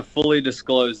 I'm going to fully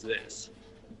disclose this.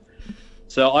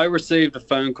 So I received a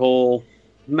phone call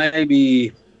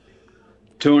maybe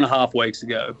 2.5 weeks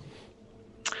ago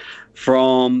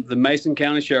from the Mason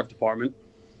County Sheriff Department.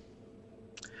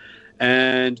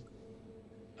 And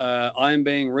I am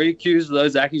being reaccused of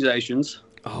those accusations.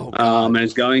 And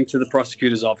it's going to the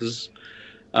prosecutor's office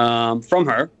from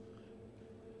her.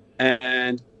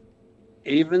 And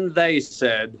even they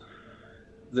said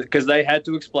because they had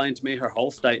to explain to me her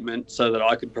whole statement so that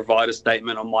I could provide a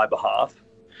statement on my behalf.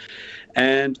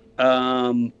 And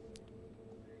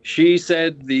she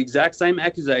said the exact same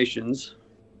accusations,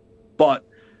 but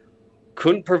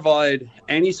couldn't provide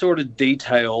any sort of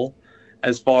detail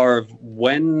as far as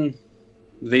when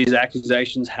these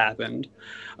accusations happened,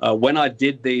 when I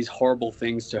did these horrible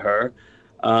things to her,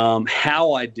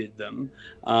 how I did them.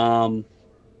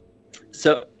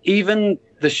 So even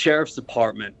the sheriff's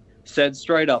department said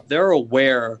straight up, they're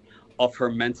aware of her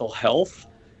mental health.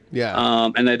 Yeah.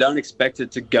 And they don't expect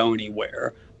it to go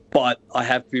anywhere. But I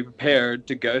have to be prepared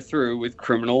to go through with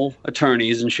criminal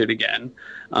attorneys and shit again,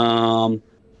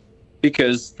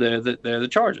 because they're the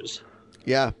charges.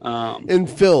 Yeah. And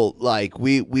Phil, like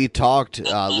we talked,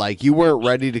 like you weren't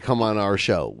ready to come on our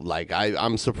show. Like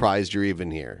I'm surprised you're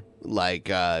even here. Like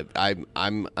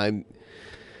I'm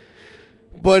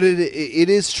but it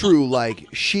is true. Like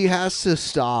she has to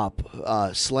stop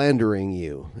slandering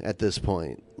you at this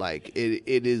point. Like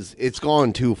it's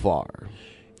gone too far,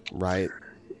 right?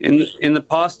 In the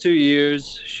past 2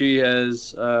 years, she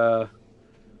has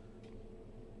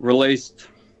released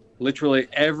literally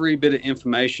every bit of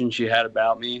information she had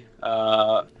about me.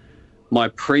 My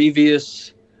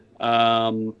previous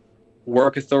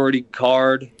work authority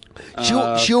card.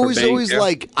 She always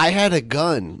like, I had a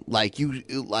gun. Like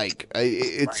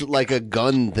it's like a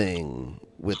gun thing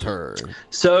with her.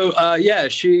 So yeah,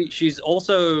 she's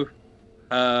also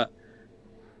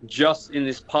just in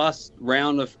this past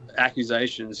round of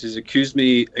accusations, she's accused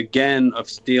me again of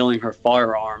stealing her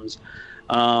firearms,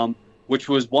 which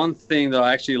was one thing that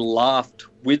I actually laughed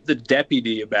with the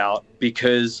deputy about,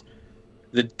 because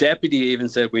the deputy even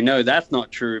said, we know that's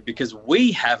not true because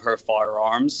we have her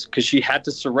firearms, because she had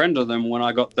to surrender them when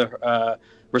I got the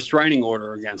restraining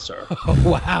order against her. Oh,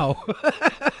 wow.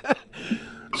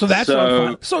 So that's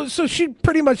so she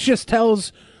pretty much just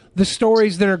tells the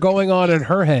stories that are going on in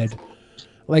her head.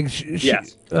 Like,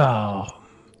 yes. Oh,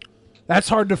 that's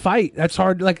hard to fight. That's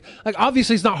hard. Like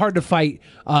obviously it's not hard to fight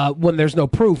when there's no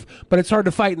proof, but it's hard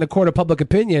to fight in the court of public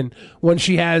opinion when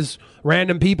she has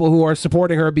random people who are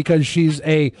supporting her because she's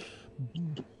a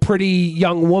pretty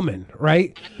young woman,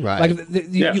 right? Right. Like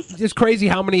it's crazy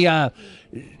how many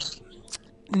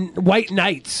white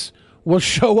knights will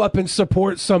show up and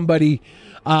support somebody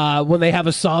when they have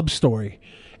a sob story,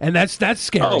 and that's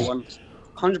scary. Oh,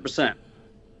 100%.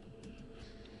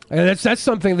 And that's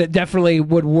something that definitely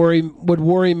would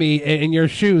worry me in your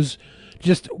shoes.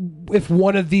 Just if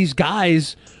one of these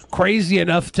guys crazy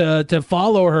enough to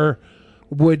follow her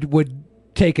would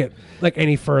take it like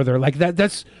any further. Like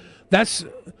that's.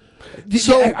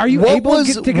 So are you able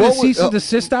to get a cease and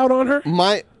desist out on her?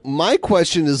 My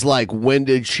question is, like, when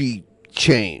did she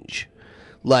change?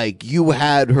 Like, you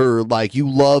had her, like, you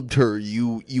loved her,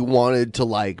 you wanted to,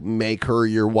 like, make her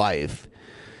your wife.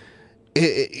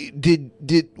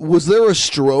 Was there a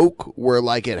stroke where,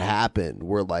 like, it happened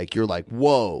where, like, you're like,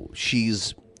 whoa,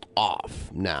 she's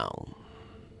off now?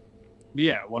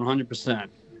 Yeah, 100%.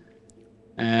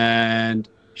 And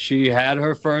she had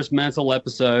her first mental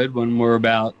episode when we're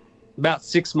about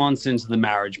 6 months into the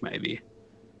marriage, maybe.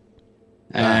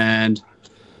 And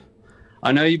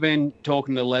I know you've been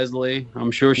talking to Leslie.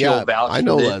 I'm sure she'll vouch for this. I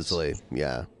know Leslie.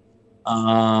 Yeah.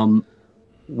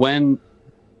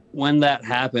 When that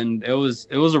happened, it was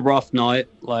a rough night.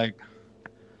 Like,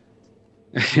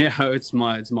 it's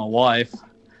my wife.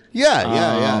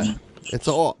 Yeah. It's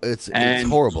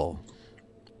horrible.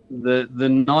 The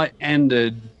night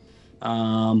ended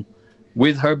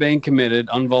with her being committed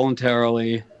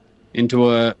involuntarily into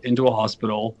a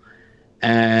hospital,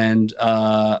 and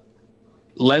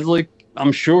Leslie,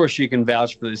 I'm sure she can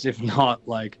vouch for this. If not,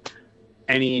 like,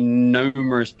 any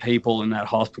numerous people in that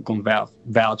hospital can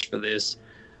vouch for this.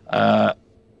 I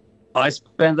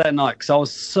spent that night, because I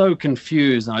was so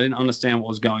confused and I didn't understand what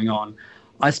was going on.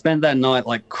 I spent that night,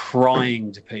 like,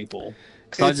 crying to people.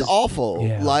 It's awful.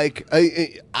 Yeah. Like,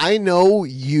 I know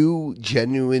you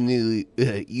genuinely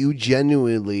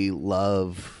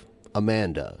love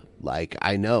Amanda. Like,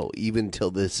 I know, even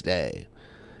till this day,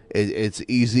 it's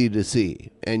easy to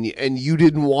see. And you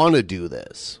didn't want to do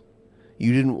this.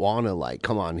 You didn't want to, like,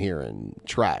 come on here and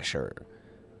trash her.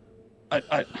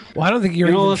 I don't think you're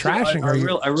even trashing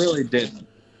her. I really didn't.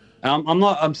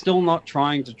 I'm still not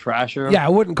trying to trash her. Yeah, I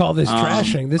wouldn't call this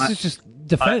trashing. This is just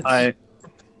defense.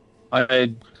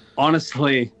 I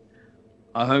honestly,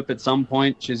 I hope at some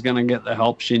point she's going to get the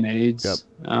help she needs. Yep.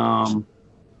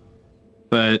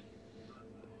 But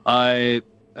I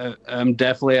am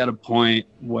definitely at a point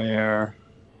where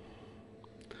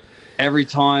every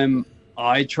time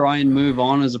I try and move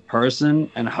on as a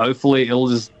person, and hopefully it'll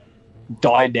just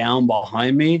die down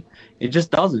behind me. It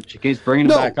just doesn't. She keeps bringing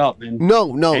it back up. And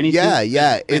No,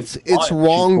 yeah. It's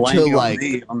wrong to like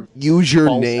use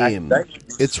your name.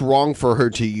 It's wrong for her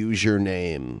to use your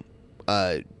name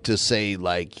to say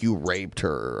like you raped her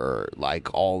or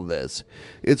like all this.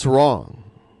 It's wrong.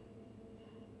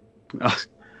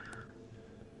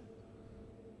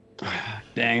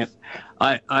 Dang it.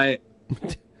 I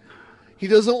He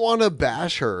doesn't want to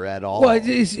bash her at all. Well,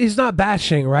 he's not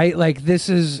bashing, right? Like this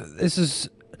is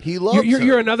he loves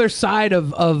you're another side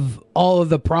of all of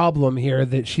the problem here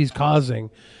that she's causing,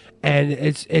 and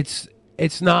it's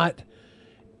not.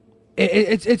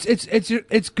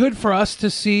 It's good for us to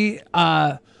see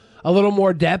a little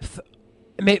more depth.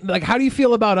 Like, how do you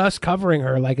feel about us covering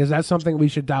her? Like, is that something we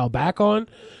should dial back on?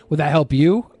 Would that help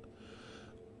you?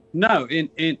 No,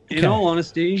 in all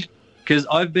honesty, because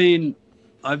I've been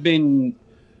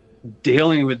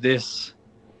dealing with this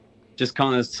just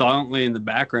kind of silently in the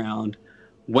background.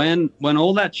 When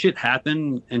all that shit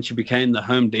happened and she became the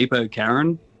Home Depot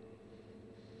Karen,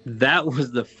 that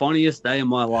was the funniest day of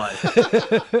my life.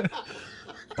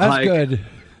 That's good.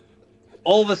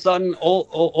 All of a sudden,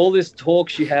 all this talk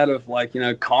she had of like,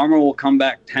 karma will come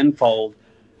back tenfold.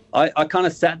 I kind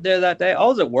of sat there that day. I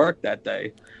was at work that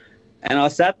day. And I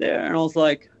sat there and I was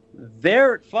like,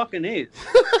 there it fucking is.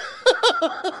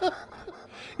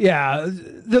 Yeah,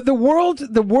 the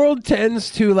world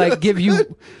tends to like give you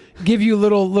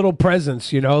little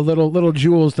presents, little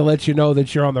jewels to let you know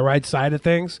that you're on the right side of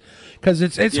things, because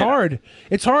it's hard.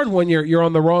 It's hard when you're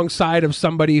on the wrong side of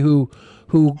somebody who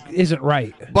isn't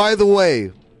right. By the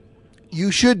way,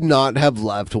 you should not have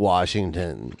left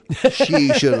Washington.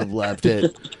 She should have left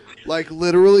it. Like,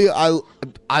 literally,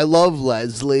 I love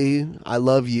Leslie. I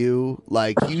love you.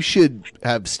 Like, you should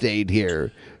have stayed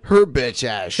here. Her bitch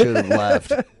ass should have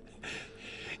left.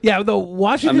 Yeah, though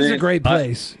Washington's a great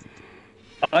place.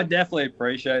 I definitely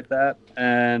appreciate that,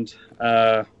 and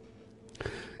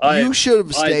you should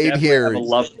have stayed here. I have a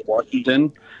love for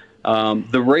Washington.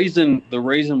 The reason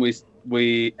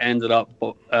we ended up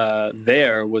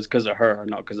there was because of her,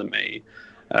 not because of me.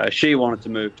 She wanted to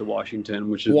move to Washington,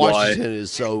 which is Washington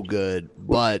is so good,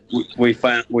 but we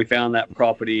found that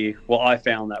property. Well, I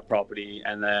found that property,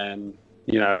 and then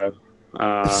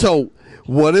so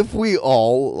what if we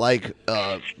all like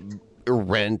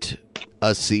rent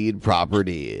a seed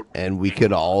property and we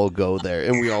could all go there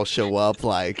and we all show up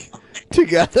like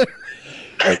together?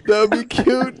 That'd be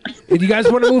cute. And you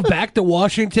guys want to move back to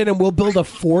Washington and we'll build a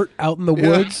fort out in the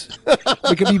woods?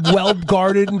 We can be well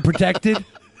guarded and protected.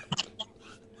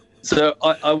 So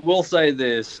I will say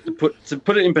this to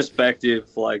put it in perspective,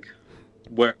 like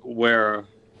where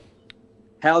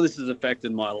how this has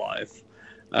affected my life.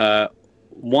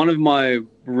 One of my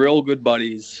real good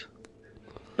buddies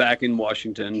back in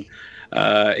Washington,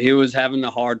 he was having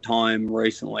a hard time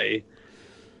recently,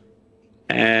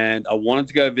 and I wanted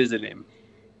to go visit him,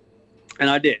 and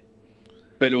I did,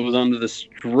 but it was under the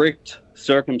strict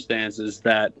circumstances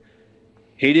that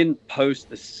he didn't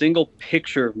post a single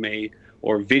picture of me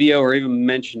or video or even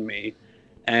mention me.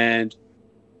 And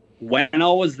when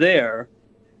I was there,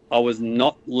 I was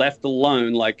not left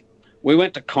alone. Like, we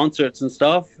went to concerts and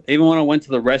stuff. Even when I went to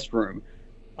the restroom,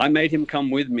 I made him come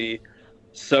with me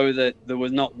so that there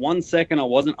was not 1 second I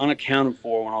wasn't unaccounted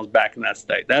for when I was back in that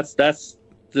state. That's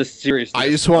the seriousness. I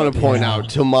just want to point out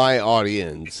to my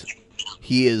audience,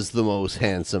 he is the most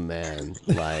handsome man.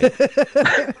 Like,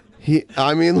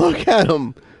 I mean, look at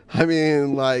him. I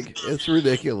mean, like, it's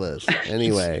ridiculous.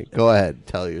 Anyway, go ahead.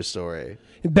 Tell your story.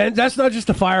 Ben, that's not just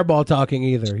the fireball talking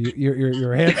either.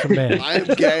 You're a handsome man. I'm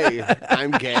gay.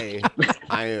 I'm gay.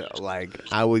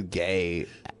 I would gay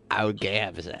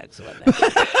have sex with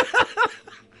that.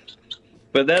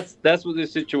 But that's what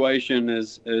this situation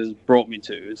has brought me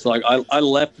to. It's like I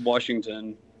left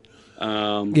Washington.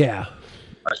 Yeah.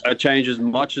 I changed as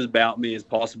much about me as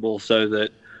possible so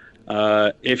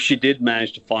that if she did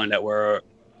manage to find out where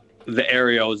the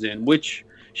area I was in, which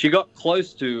she got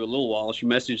close to a little while, she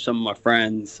messaged some of my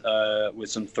friends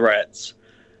with some threats.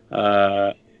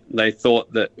 They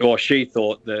thought that, or she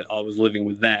thought that I was living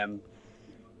with them.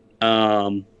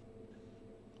 I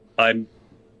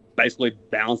basically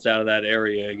bounced out of that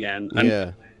area again.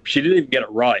 And she didn't even get it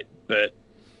right, but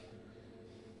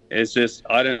it's just,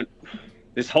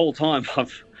 this whole time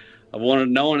I wanted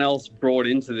no one else brought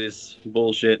into this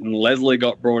bullshit, and Leslie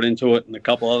got brought into it, and a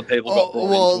couple other people got brought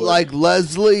into it. Like,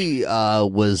 Leslie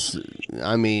was,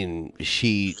 I mean,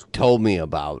 she told me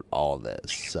about all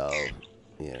this, so,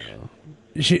 you know.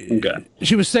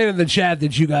 She was saying in the chat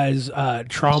that you guys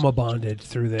trauma bonded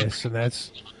through this, and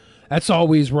that's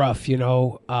always rough, you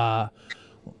know.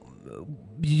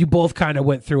 you both kind of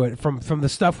went through it from the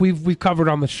stuff we've covered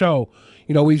on the show.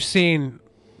 You know, we've seen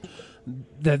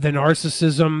the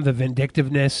narcissism, the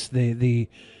vindictiveness, the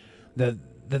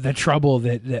trouble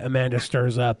that Amanda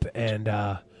stirs up, and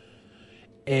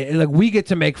like we get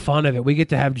to make fun of it. We get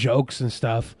to have jokes and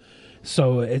stuff.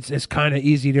 So it's kind of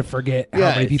easy to forget how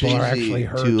many people are actually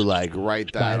hurt to like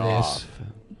write that off.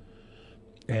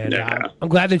 And I'm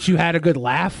glad that you had a good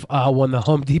laugh when the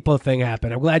Home Depot thing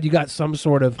happened. I'm glad you got some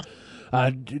sort of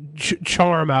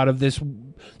charm out of this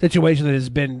situation that has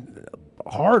been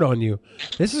hard on you.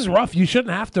 This is rough. You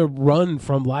shouldn't have to run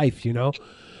from life, you know,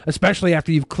 especially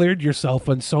after you've cleared yourself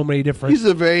on so many different He's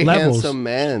a very levels. handsome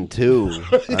man too.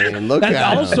 I mean, look That's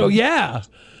at also, him. yeah.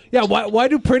 Yeah, why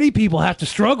do pretty people have to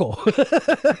struggle?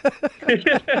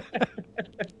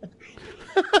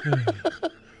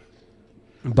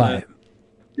 But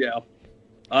yeah,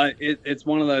 it's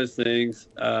one of those things.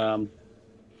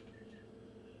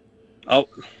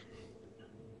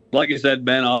 Like you said,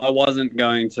 Ben, I wasn't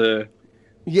going to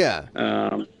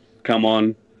come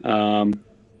on. I'm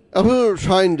not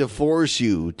trying to force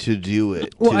you to do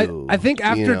it. Well, too, I think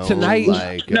after you know, tonight,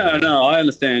 like, No, I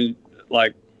understand.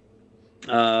 Like,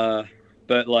 but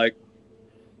like,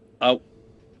 I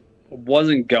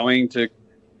wasn't going to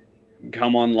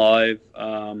come on live.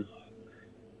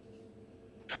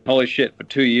 Holy shit! For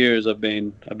 2 years, I've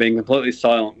been completely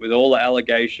silent with all the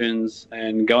allegations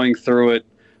and going through it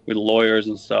with lawyers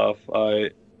and stuff.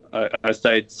 I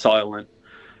stayed silent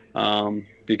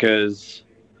because,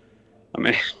 I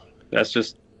mean, that's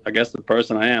just, I guess, the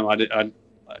person I am.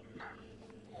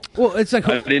 Well, it's like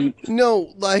I didn't.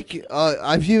 No, like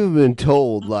I've even been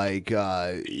told, like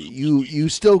you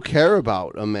still care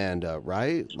about Amanda,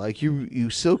 right? Like you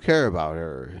still care about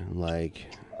her, like.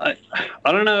 I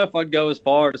don't know if I'd go as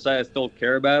far to say I still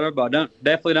care about her, but I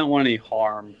definitely don't want any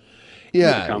harm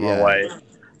to come my way.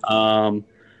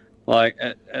 Like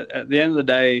at the end of the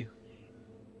day,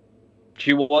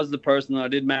 she was the person that I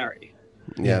did marry.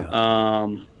 Yeah.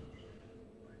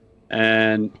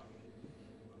 And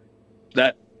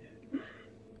that,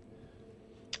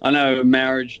 I know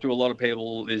marriage to a lot of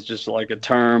people is just like a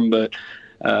term, but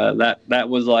that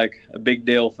was like a big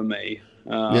deal for me.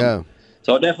 Yeah.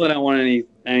 So I definitely don't want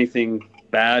anything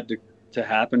bad to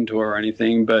happen to her or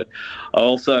anything, but I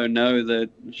also know that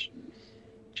she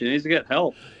needs to get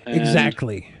help. And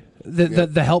exactly.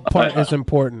 The help part is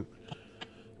important.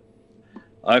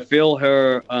 I feel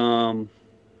her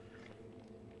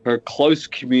her close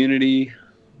community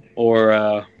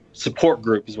or support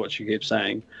group is what she keeps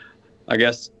saying. I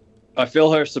guess I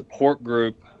feel her support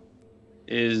group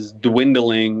is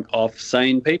dwindling off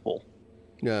sane people.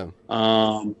 Yeah.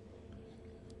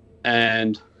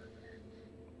 And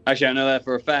actually, I know that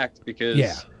for a fact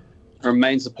because her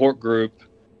main support group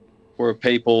were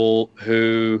people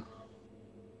who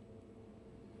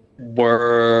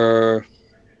were,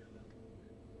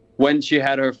 when she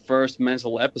had her first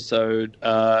mental episode,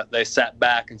 they sat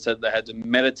back and said they had to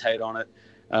meditate on it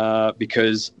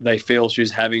because they feel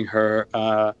she's having her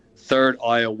third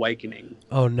eye awakening.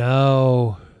 Oh,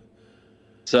 no.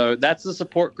 So that's the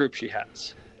support group she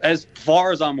has, as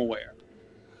far as I'm aware.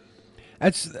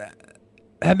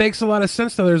 That makes a lot of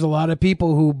sense, though. There's a lot of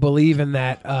people who believe in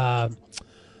that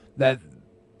that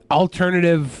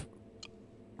alternative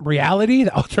reality,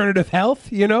 the alternative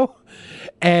health, you know?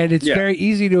 And it's very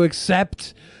easy to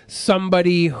accept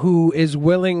somebody who is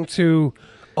willing to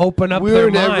open up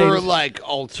their mind. We're never like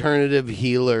alternative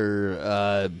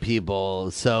healer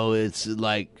people, so it's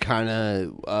like kind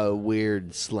of a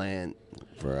weird slant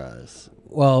for us.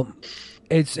 Well,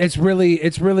 it's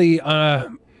really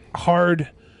hard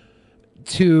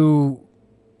to.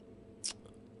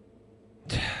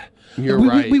 You're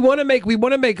right. We want to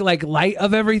make like light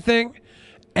of everything,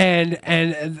 and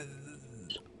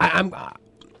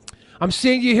I'm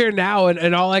seeing you here now,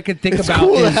 and all I can think It's about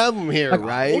cool is to have him here, like,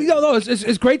 right? No,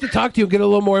 it's great to talk to you and get a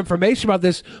little more information about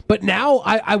this. But now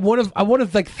I want to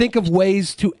like think of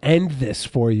ways to end this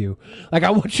for you. Like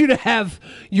I want you to have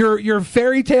your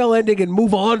fairy tale ending and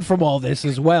move on from all this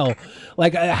as well.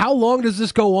 Like how long does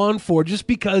this go on for? Just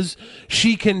because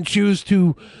she can choose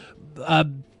to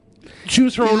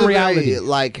choose her own reality. Very,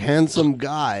 like handsome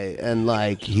guy, and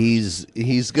like he's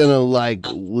gonna like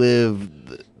live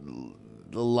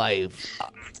the life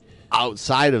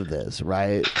outside of this,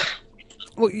 right?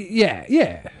 Well,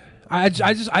 yeah. I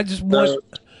just want.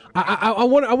 I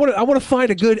want to find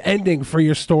a good ending for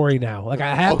your story now, like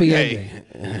a happy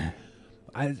ending.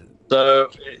 So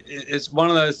it's one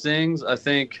of those things. I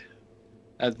think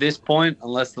at this point,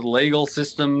 unless the legal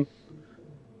system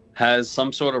has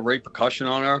some sort of repercussion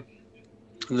on her,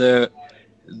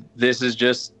 this is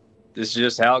just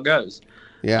how it goes.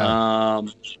 Yeah.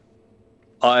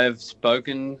 I've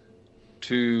spoken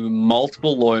to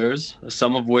multiple lawyers,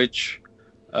 some of which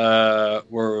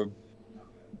were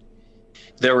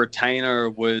their retainer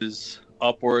was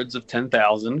upwards of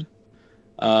 $10,000.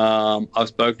 I've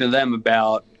spoken to them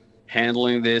about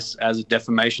handling this as a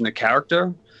defamation of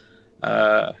character,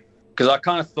 because I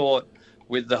kind of thought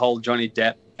with the whole Johnny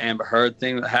Depp Amber Heard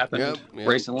thing that happened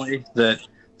recently that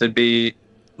there'd be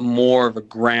more of a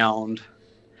ground.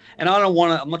 And I'm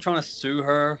not trying to sue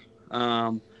her.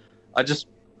 I just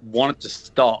want it to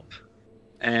stop.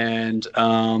 And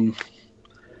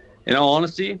in all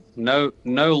honesty, no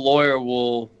lawyer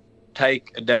will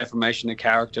take a defamation of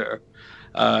character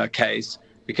case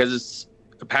because it's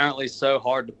apparently so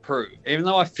hard to prove. Even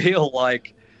though I feel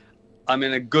like I'm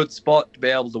in a good spot to be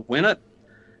able to win it,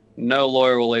 no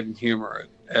lawyer will even humor it.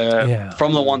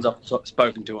 From the ones I've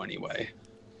spoken to anyway.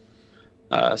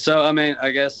 So I mean,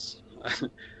 I guess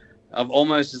I've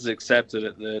almost just accepted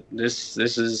it that this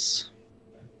is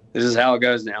how it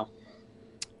goes now.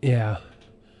 Yeah.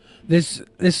 This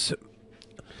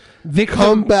victim...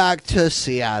 Come back to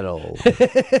Seattle.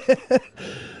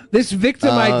 This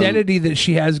victim identity that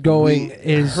she has going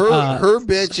is her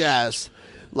bitch ass.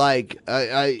 Like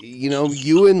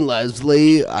you and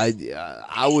Leslie,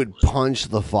 I would punch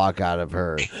the fuck out of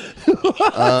her.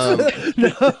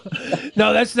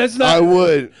 No, that's not. I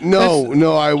would.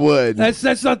 No, I would.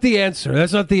 That's not the answer.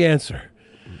 That's not the answer.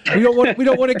 We don't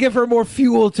want to give her more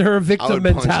fuel to her victim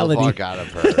mentality. Punch the fuck out of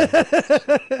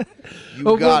her.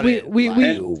 You got it. We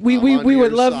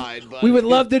would love we would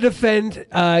love to defend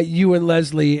you and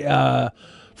Leslie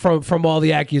from all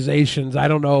the accusations. I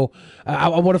don't know. I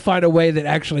want to find a way that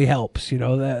actually helps. You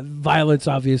know, that violence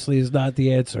obviously is not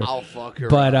the answer. I'll fuck her.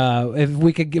 But if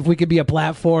we could be a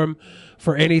platform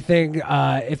for anything,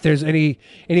 if there's any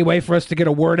way for us to get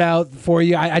a word out for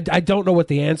you, I don't know what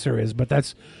the answer is, but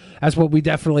that's what we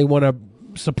definitely want to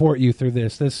support you through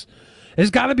this.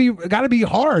 It's got to be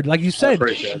hard, like you said.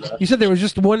 You said there was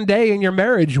just one day in your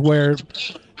marriage where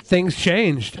things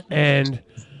changed, and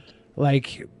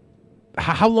like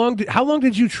how long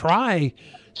did you try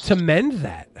to mend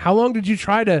that? How long did you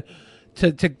try to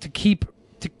keep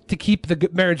the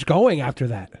marriage going after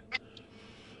that?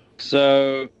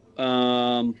 So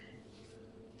how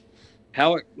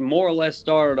it more or less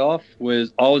started off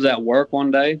was I was at work one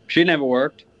day. She never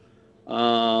worked.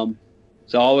 So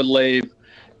I would leave,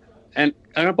 and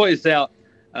I'm gonna point this out.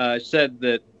 She said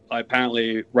that I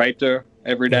apparently raped her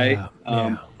every day.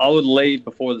 I would leave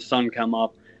before the sun come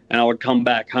up, and I would come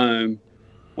back home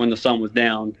when the sun was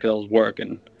down because I was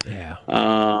working.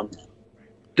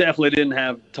 Definitely didn't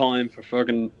have time for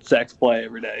fucking sex play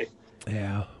every day.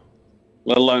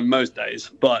 Let alone most days.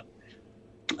 But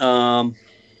I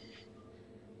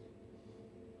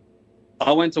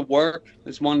went to work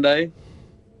this one day.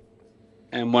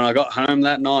 And when I got home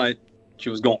that night, she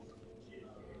was gone.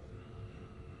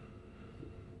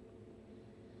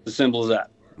 As simple as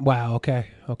that. Wow. Okay.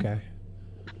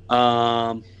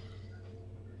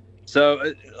 So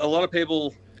a lot of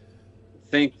people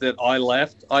think that I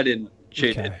left. I didn't.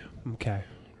 She did. Okay.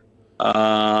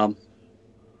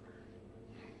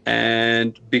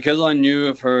 And because I knew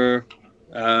of her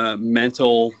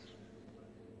mental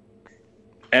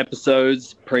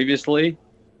episodes previously,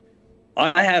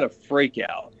 I had a freak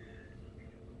out.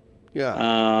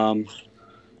 And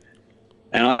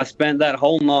I spent that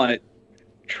whole night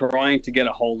trying to get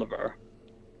a hold of her.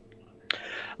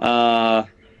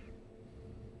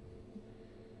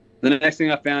 The next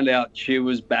thing I found out, she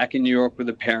was back in New York with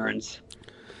her parents,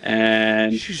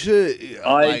 and she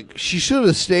should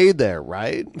have stayed there,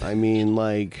 right? I mean,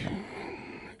 like,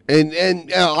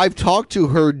 and I've talked to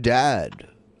her dad,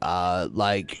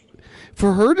 like.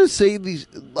 For her to say these,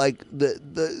 like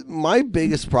my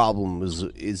biggest problem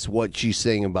is what she's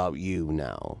saying about you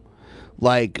now.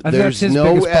 Like, there's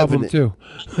no evidence. Too.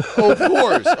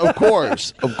 Of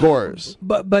course.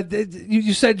 But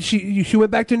you said she went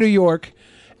back to New York,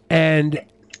 and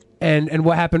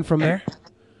what happened from there?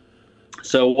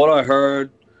 So what I heard,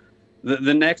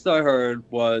 the next I heard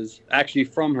was actually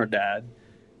from her dad,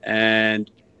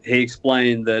 and he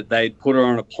explained that they'd put her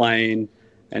on a plane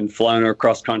and flown her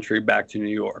across country back to New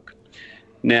York.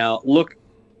 Now,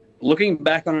 looking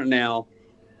back on it now,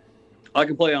 I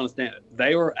completely understand it.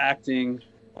 They were acting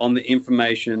on the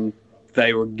information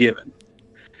they were given.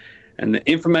 And the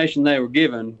information they were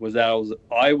given was that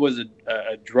I was a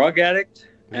drug addict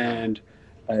and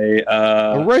I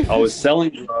was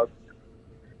selling drugs.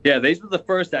 Yeah, these were the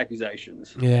first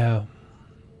accusations. Yeah.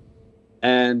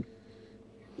 And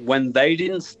when they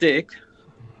didn't stick,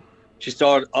 she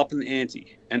started upping the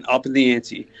ante. and upping the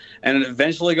ante. And it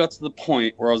eventually got to the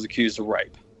point where I was accused of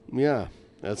rape. Yeah,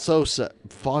 that's so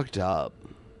fucked up.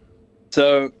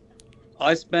 So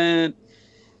I spent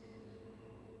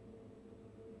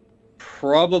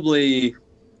probably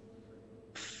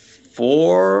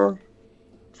 4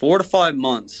 to 5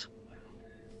 months.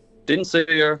 Didn't see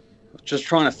her, just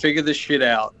trying to figure this shit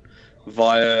out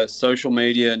via social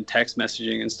media and text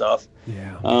messaging and stuff.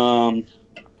 Yeah.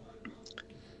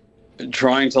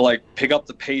 Trying to like pick up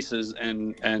the pieces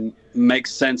and make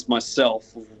sense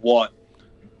myself of what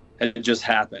had just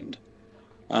happened.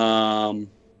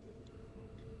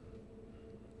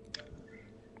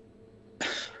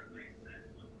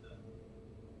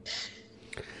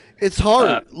 It's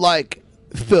hard. Like,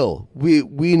 Phil,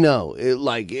 we know it.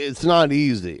 Like, it's not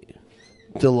easy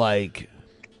to like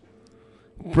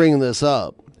bring this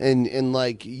up, and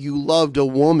like, you loved a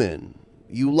woman,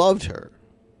 you loved her,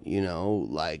 you know,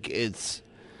 like, it's,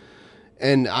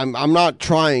 and I'm not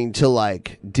trying to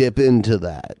like dip into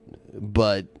that,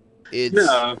 but it's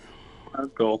that's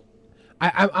cool.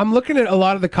 I'm looking at a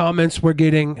lot of the comments we're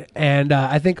getting, and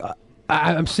I think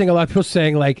I'm seeing a lot of people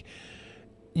saying like,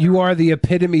 you are the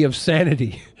epitome of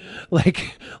sanity.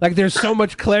 like there's so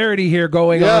much clarity here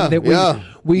going on that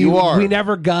we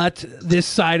never got this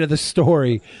side of the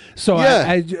story. So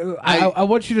I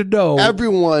want you to know,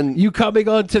 everyone, you coming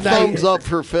on tonight, thumbs up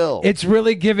for Phil. It's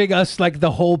really giving us like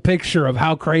the whole picture of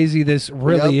how crazy this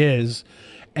really is.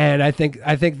 And I think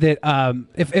that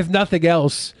if nothing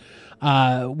else,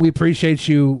 we appreciate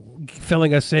you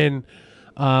filling us in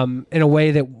a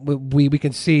way that we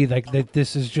can see like that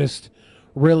this is just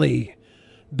really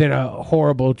been a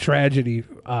horrible tragedy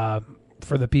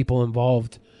for the people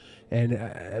involved, and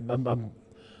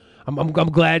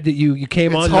I'm glad that you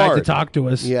came on tonight to talk to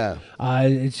us. Yeah,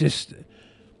 it's just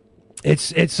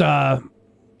it's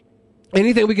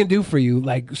anything we can do for you,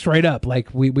 like straight up, like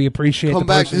we appreciate. Come the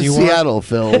back person to you Seattle, are.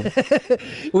 Phil.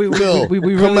 we come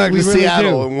really, back to really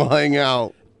Seattle do. and we'll hang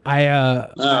out. I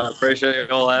appreciate you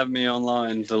all having me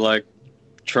online to like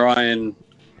try and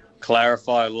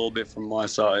clarify a little bit from my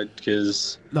side,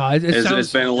 because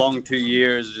it's been a long 2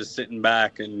 years just sitting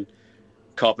back and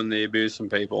copping the abuse from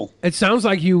people. It sounds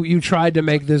like you tried to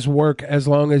make this work as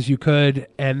long as you could,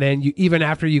 and then you, even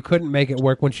after you couldn't make it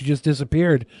work when she just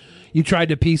disappeared, you tried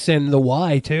to piece in the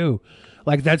why too.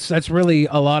 Like that's really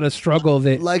a lot of struggle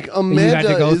that like Amanda Amanda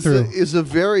had to go through. is a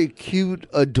very cute,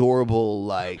 adorable,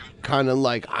 like kind of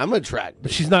like I'm attracted.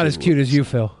 But she's not as cute as you,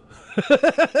 Phil.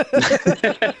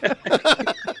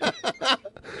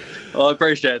 Well, I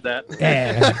appreciate that.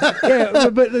 Yeah,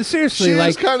 but seriously, she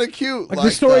like, is kind of cute. Like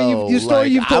the story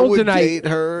you've told I would tonight. date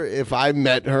her if I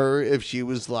met her. If she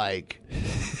was like,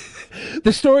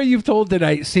 the story you've told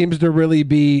tonight seems to really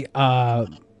be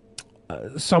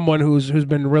someone who's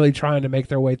been really trying to make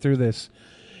their way through this,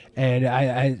 and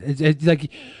it's like,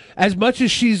 as much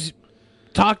as she's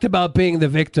talked about being the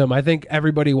victim, I think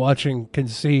everybody watching can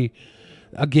see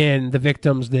again the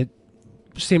victims that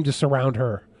seem to surround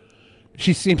her.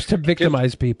 She seems to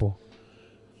victimize people.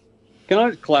 Can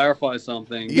I clarify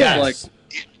something? Yes. Like,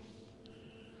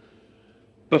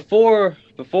 before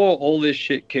all this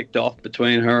shit kicked off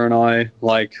between her and I,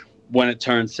 like when it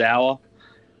turned sour,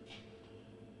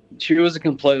 she was a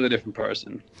completely different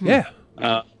person. Yeah.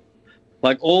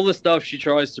 Like all the stuff she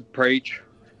tries to preach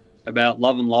about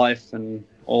love and life and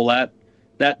all that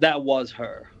was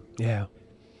her. Yeah.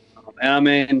 And I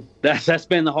mean, that's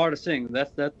been the hardest thing.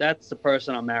 That's the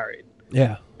person I married.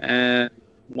 Yeah. And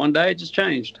one day it just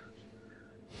changed.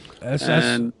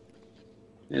 And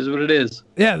is what it is.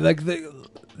 Yeah, like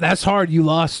that's hard. You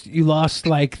lost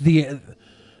like the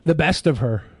best of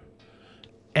her,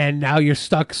 and now you're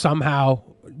stuck somehow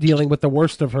dealing with the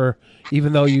worst of her,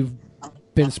 even though you've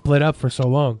been split up for so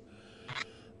long.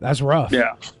 That's rough.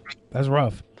 Yeah, that's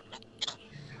rough.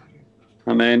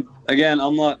 I mean, again,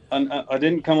 I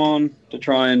didn't come on to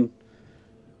try and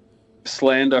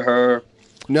slander her.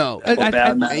 No, you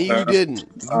didn't.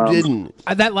 You didn't.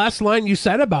 That last line you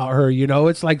said about her, you know,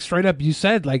 it's like straight up. You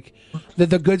said like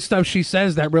the good stuff she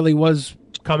says that really was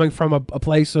coming from a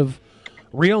place of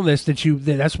realness that's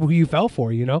who you fell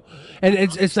for, you know. And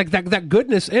it's like that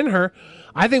goodness in her.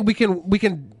 I think we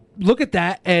can look at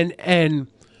that and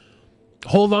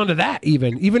hold on to that,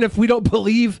 even if we don't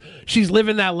believe she's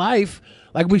living that life.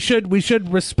 Like we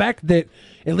should respect that.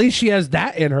 At least she has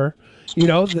that in her. You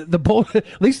know,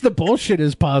 at least the bullshit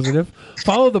is positive.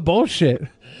 Follow the bullshit,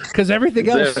 because everything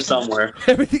else there somewhere.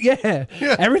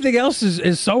 Everything else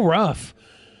is so rough.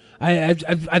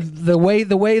 The way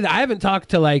that I haven't talked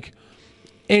to like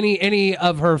any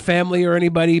of her family or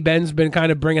anybody. Ben's been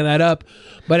kind of bringing that up,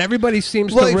 but everybody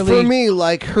seems Like to really. for me,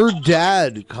 like her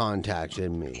dad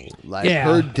contacted me. Like Yeah.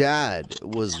 her dad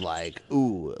was like,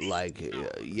 "Ooh, like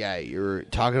yeah, you're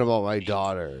talking about my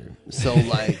daughter." So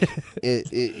like,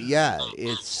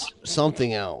 it's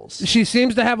something else. She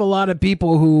seems to have a lot of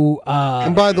people who.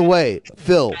 And by the way,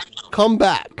 Phil, come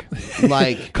back.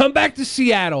 Like, come back to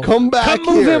Seattle. Come back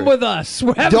Come move here. in with us.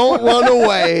 We're having- Don't run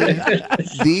away.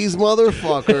 These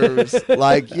motherfuckers.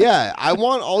 Like, yeah, I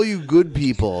want all you good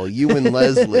people, you and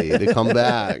Leslie, to come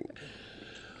back.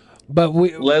 But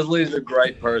Leslie's a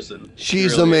great person.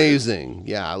 She's Really amazing.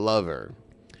 Yeah, I love her.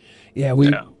 Yeah,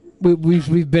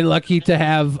 we've been lucky to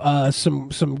have some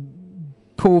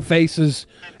cool faces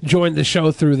join the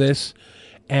show through this,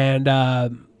 and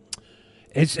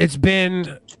it's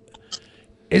been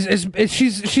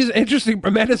she's interesting.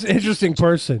 Amanda's an interesting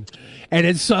person, and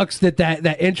it sucks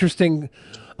that interesting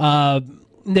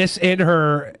ness in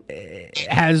her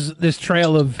has this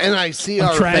trail of and I see of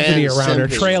our tragedy fans around her,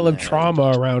 simping, trail of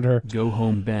trauma around her. Go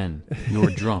home, Ben.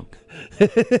 You're drunk.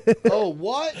 Oh,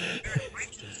 what?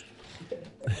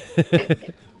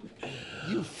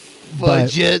 You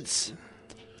fudgets.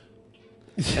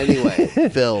 Anyway,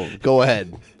 Phil, go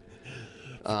ahead.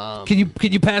 Can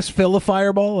you pass Phil a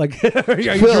fireball? Like, are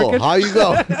you Phil, drinking? how you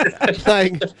go?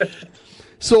 Like,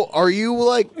 so are you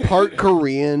like part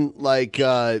Korean? Like,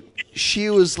 she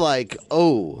was like,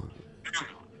 oh.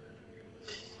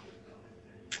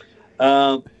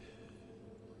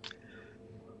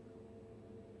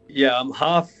 Yeah, I'm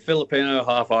half Filipino,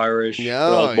 half Irish. Yeah,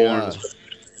 but I was born yeah. as-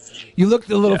 You looked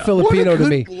a little Filipino What a to good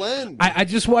me. blend. I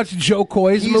just watched Joe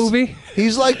Coy's movie.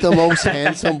 He's like the most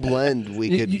handsome blend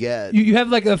we could get. You have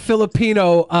like a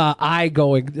Filipino eye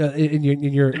going in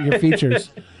your features.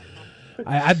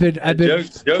 I've been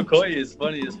Joe Coy is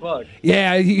funny as fuck.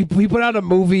 yeah. He put out a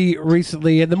movie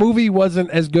recently, and the movie wasn't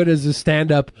as good as his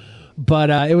stand up, but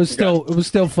it was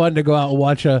still fun to go out and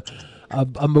watch a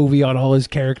movie on all his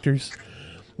characters.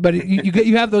 But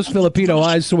you have those Filipino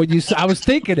eyes, so I was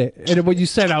thinking it, and when you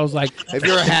said, I was like, Have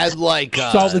you ever had like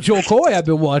it's all the Joel Coy I've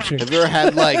been watching. Have you ever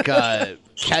had like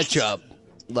ketchup,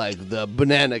 like the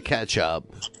banana ketchup?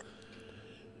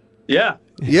 Yeah.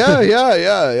 Yeah.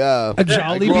 A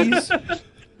Jollibees?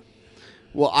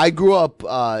 Well, I grew up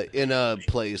in a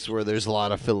place where there's a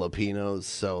lot of Filipinos,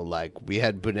 so like we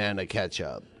had banana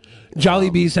ketchup.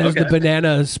 Jollibees has the Okay.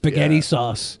 banana spaghetti Yeah.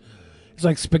 sauce. It's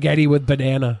like spaghetti with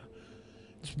banana.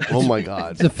 Oh my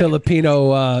god! It's the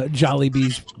Filipino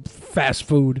Jollibees fast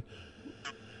food.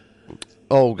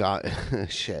 Oh god,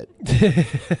 shit.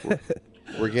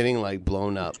 We're getting like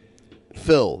blown up.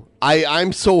 Phil,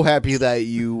 I'm so happy that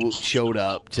you showed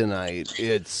up tonight.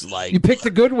 It's like You picked a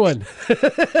good one.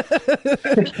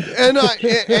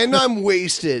 and I'm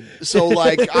wasted. So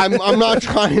like I'm not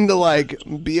trying to like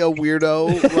be a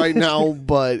weirdo right now,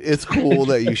 but it's cool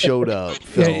that you showed up,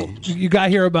 Phil. Yeah, you got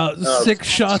here about 6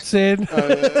 shots in.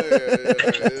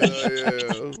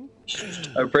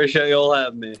 I appreciate you all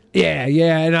having me. Yeah,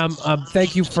 and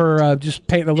thank you for just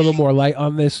painting a little more light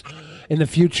on this in the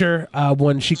future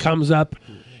when she comes up.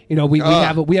 You know, we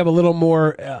have a little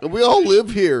more. We all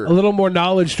live here. A little more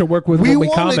knowledge to work with We when we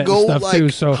want to comment go and stuff like too.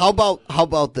 So how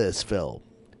about this, Phil?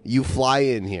 You fly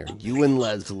in here, you and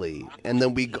Leslie, and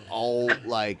then we all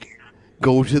like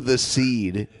go to the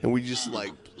seed, and we just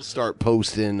like start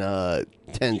posting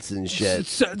tents and shit.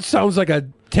 sounds like a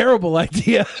terrible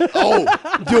idea. Oh,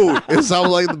 dude, it sounds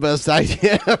like the best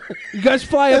idea ever. You guys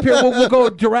fly up here. We'll go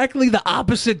directly the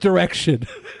opposite direction.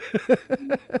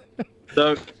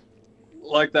 So,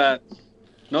 like that,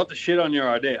 not to shit on your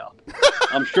idea.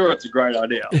 I'm sure it's a great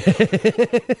idea.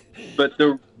 But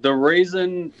the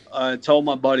reason I told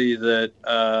my buddy that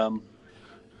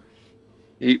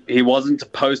he wasn't to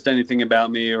post anything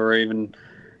about me or even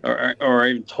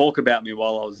talk about me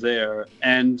while I was there,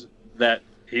 and that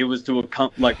he was to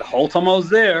like the whole time I was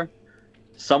there,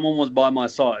 someone was by my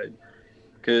side,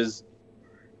 because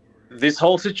this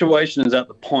whole situation is at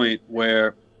the point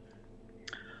where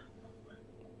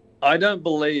I don't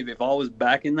believe if I was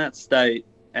back in that state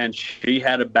and she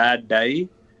had a bad day,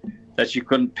 that she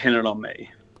couldn't pin it on me.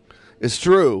 It's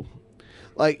true.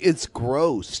 Like it's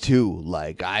gross too.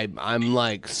 Like I'm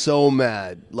like so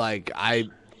mad. Like I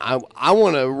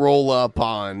want to roll up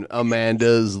on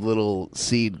Amanda's little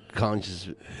seed conscious.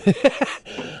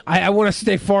 I want to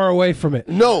stay far away from it.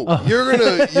 No, you're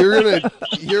gonna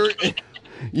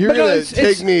But no,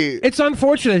 take me. It's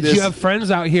unfortunate that this you have friends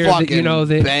out here that you fucking know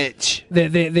that bitch.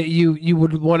 that you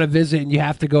would want to visit, and you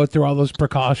have to go through all those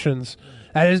precautions.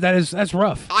 That's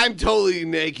rough. I'm totally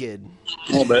naked.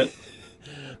 A little bit.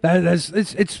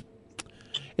 It's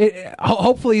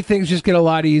hopefully things just get a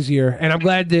lot easier. And I'm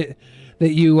glad that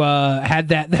you had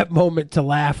that moment to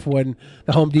laugh when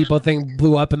the Home Depot thing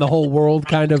blew up and the whole world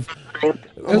kind of.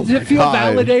 Did it feel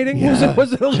validating? Yeah.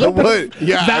 Was it a little bit of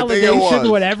Yeah, I think it validation was.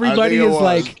 when I everybody think it is was.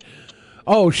 like,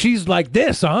 "Oh, she's like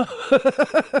this, huh?"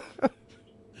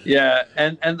 Yeah,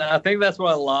 and I think that's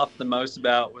what I laughed the most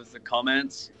about was the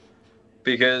comments,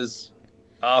 because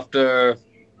after,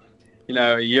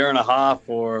 a year and a half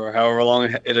or however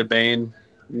long it had been,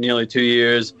 nearly 2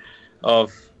 years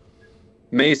of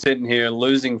me sitting here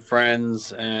losing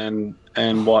friends and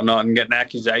whatnot and getting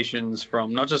accusations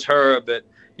from not just her, but,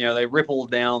 they ripple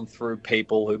down through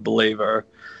people who believe her.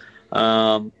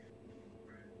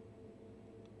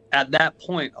 At that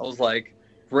point, I was like,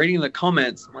 reading the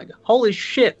comments, I'm like, holy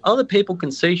shit, other people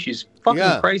can see she's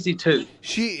fucking crazy too.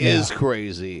 She is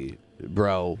crazy,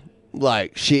 bro.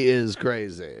 Like, she is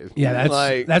crazy.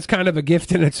 Yeah, that's kind of a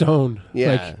gift in its own. Yeah.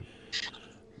 Like,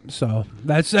 so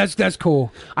that's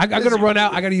cool. I'm gonna run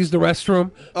out. I gotta use the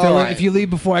restroom. All So right. if you leave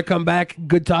before I come back,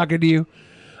 good talking to you.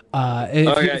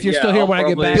 If you're still here when I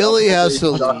get back, Billy has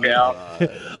to duck out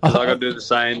because I gotta do the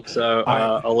same. So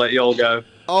I'll let you all go.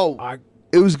 Oh,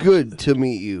 it was good to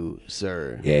meet you,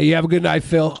 sir. Yeah, you have a good night,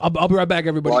 Phil. I'll be right back,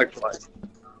 everybody. Likewise.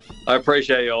 I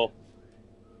appreciate y'all.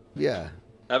 Yeah.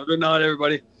 Have a good night,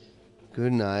 everybody.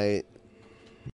 Good night.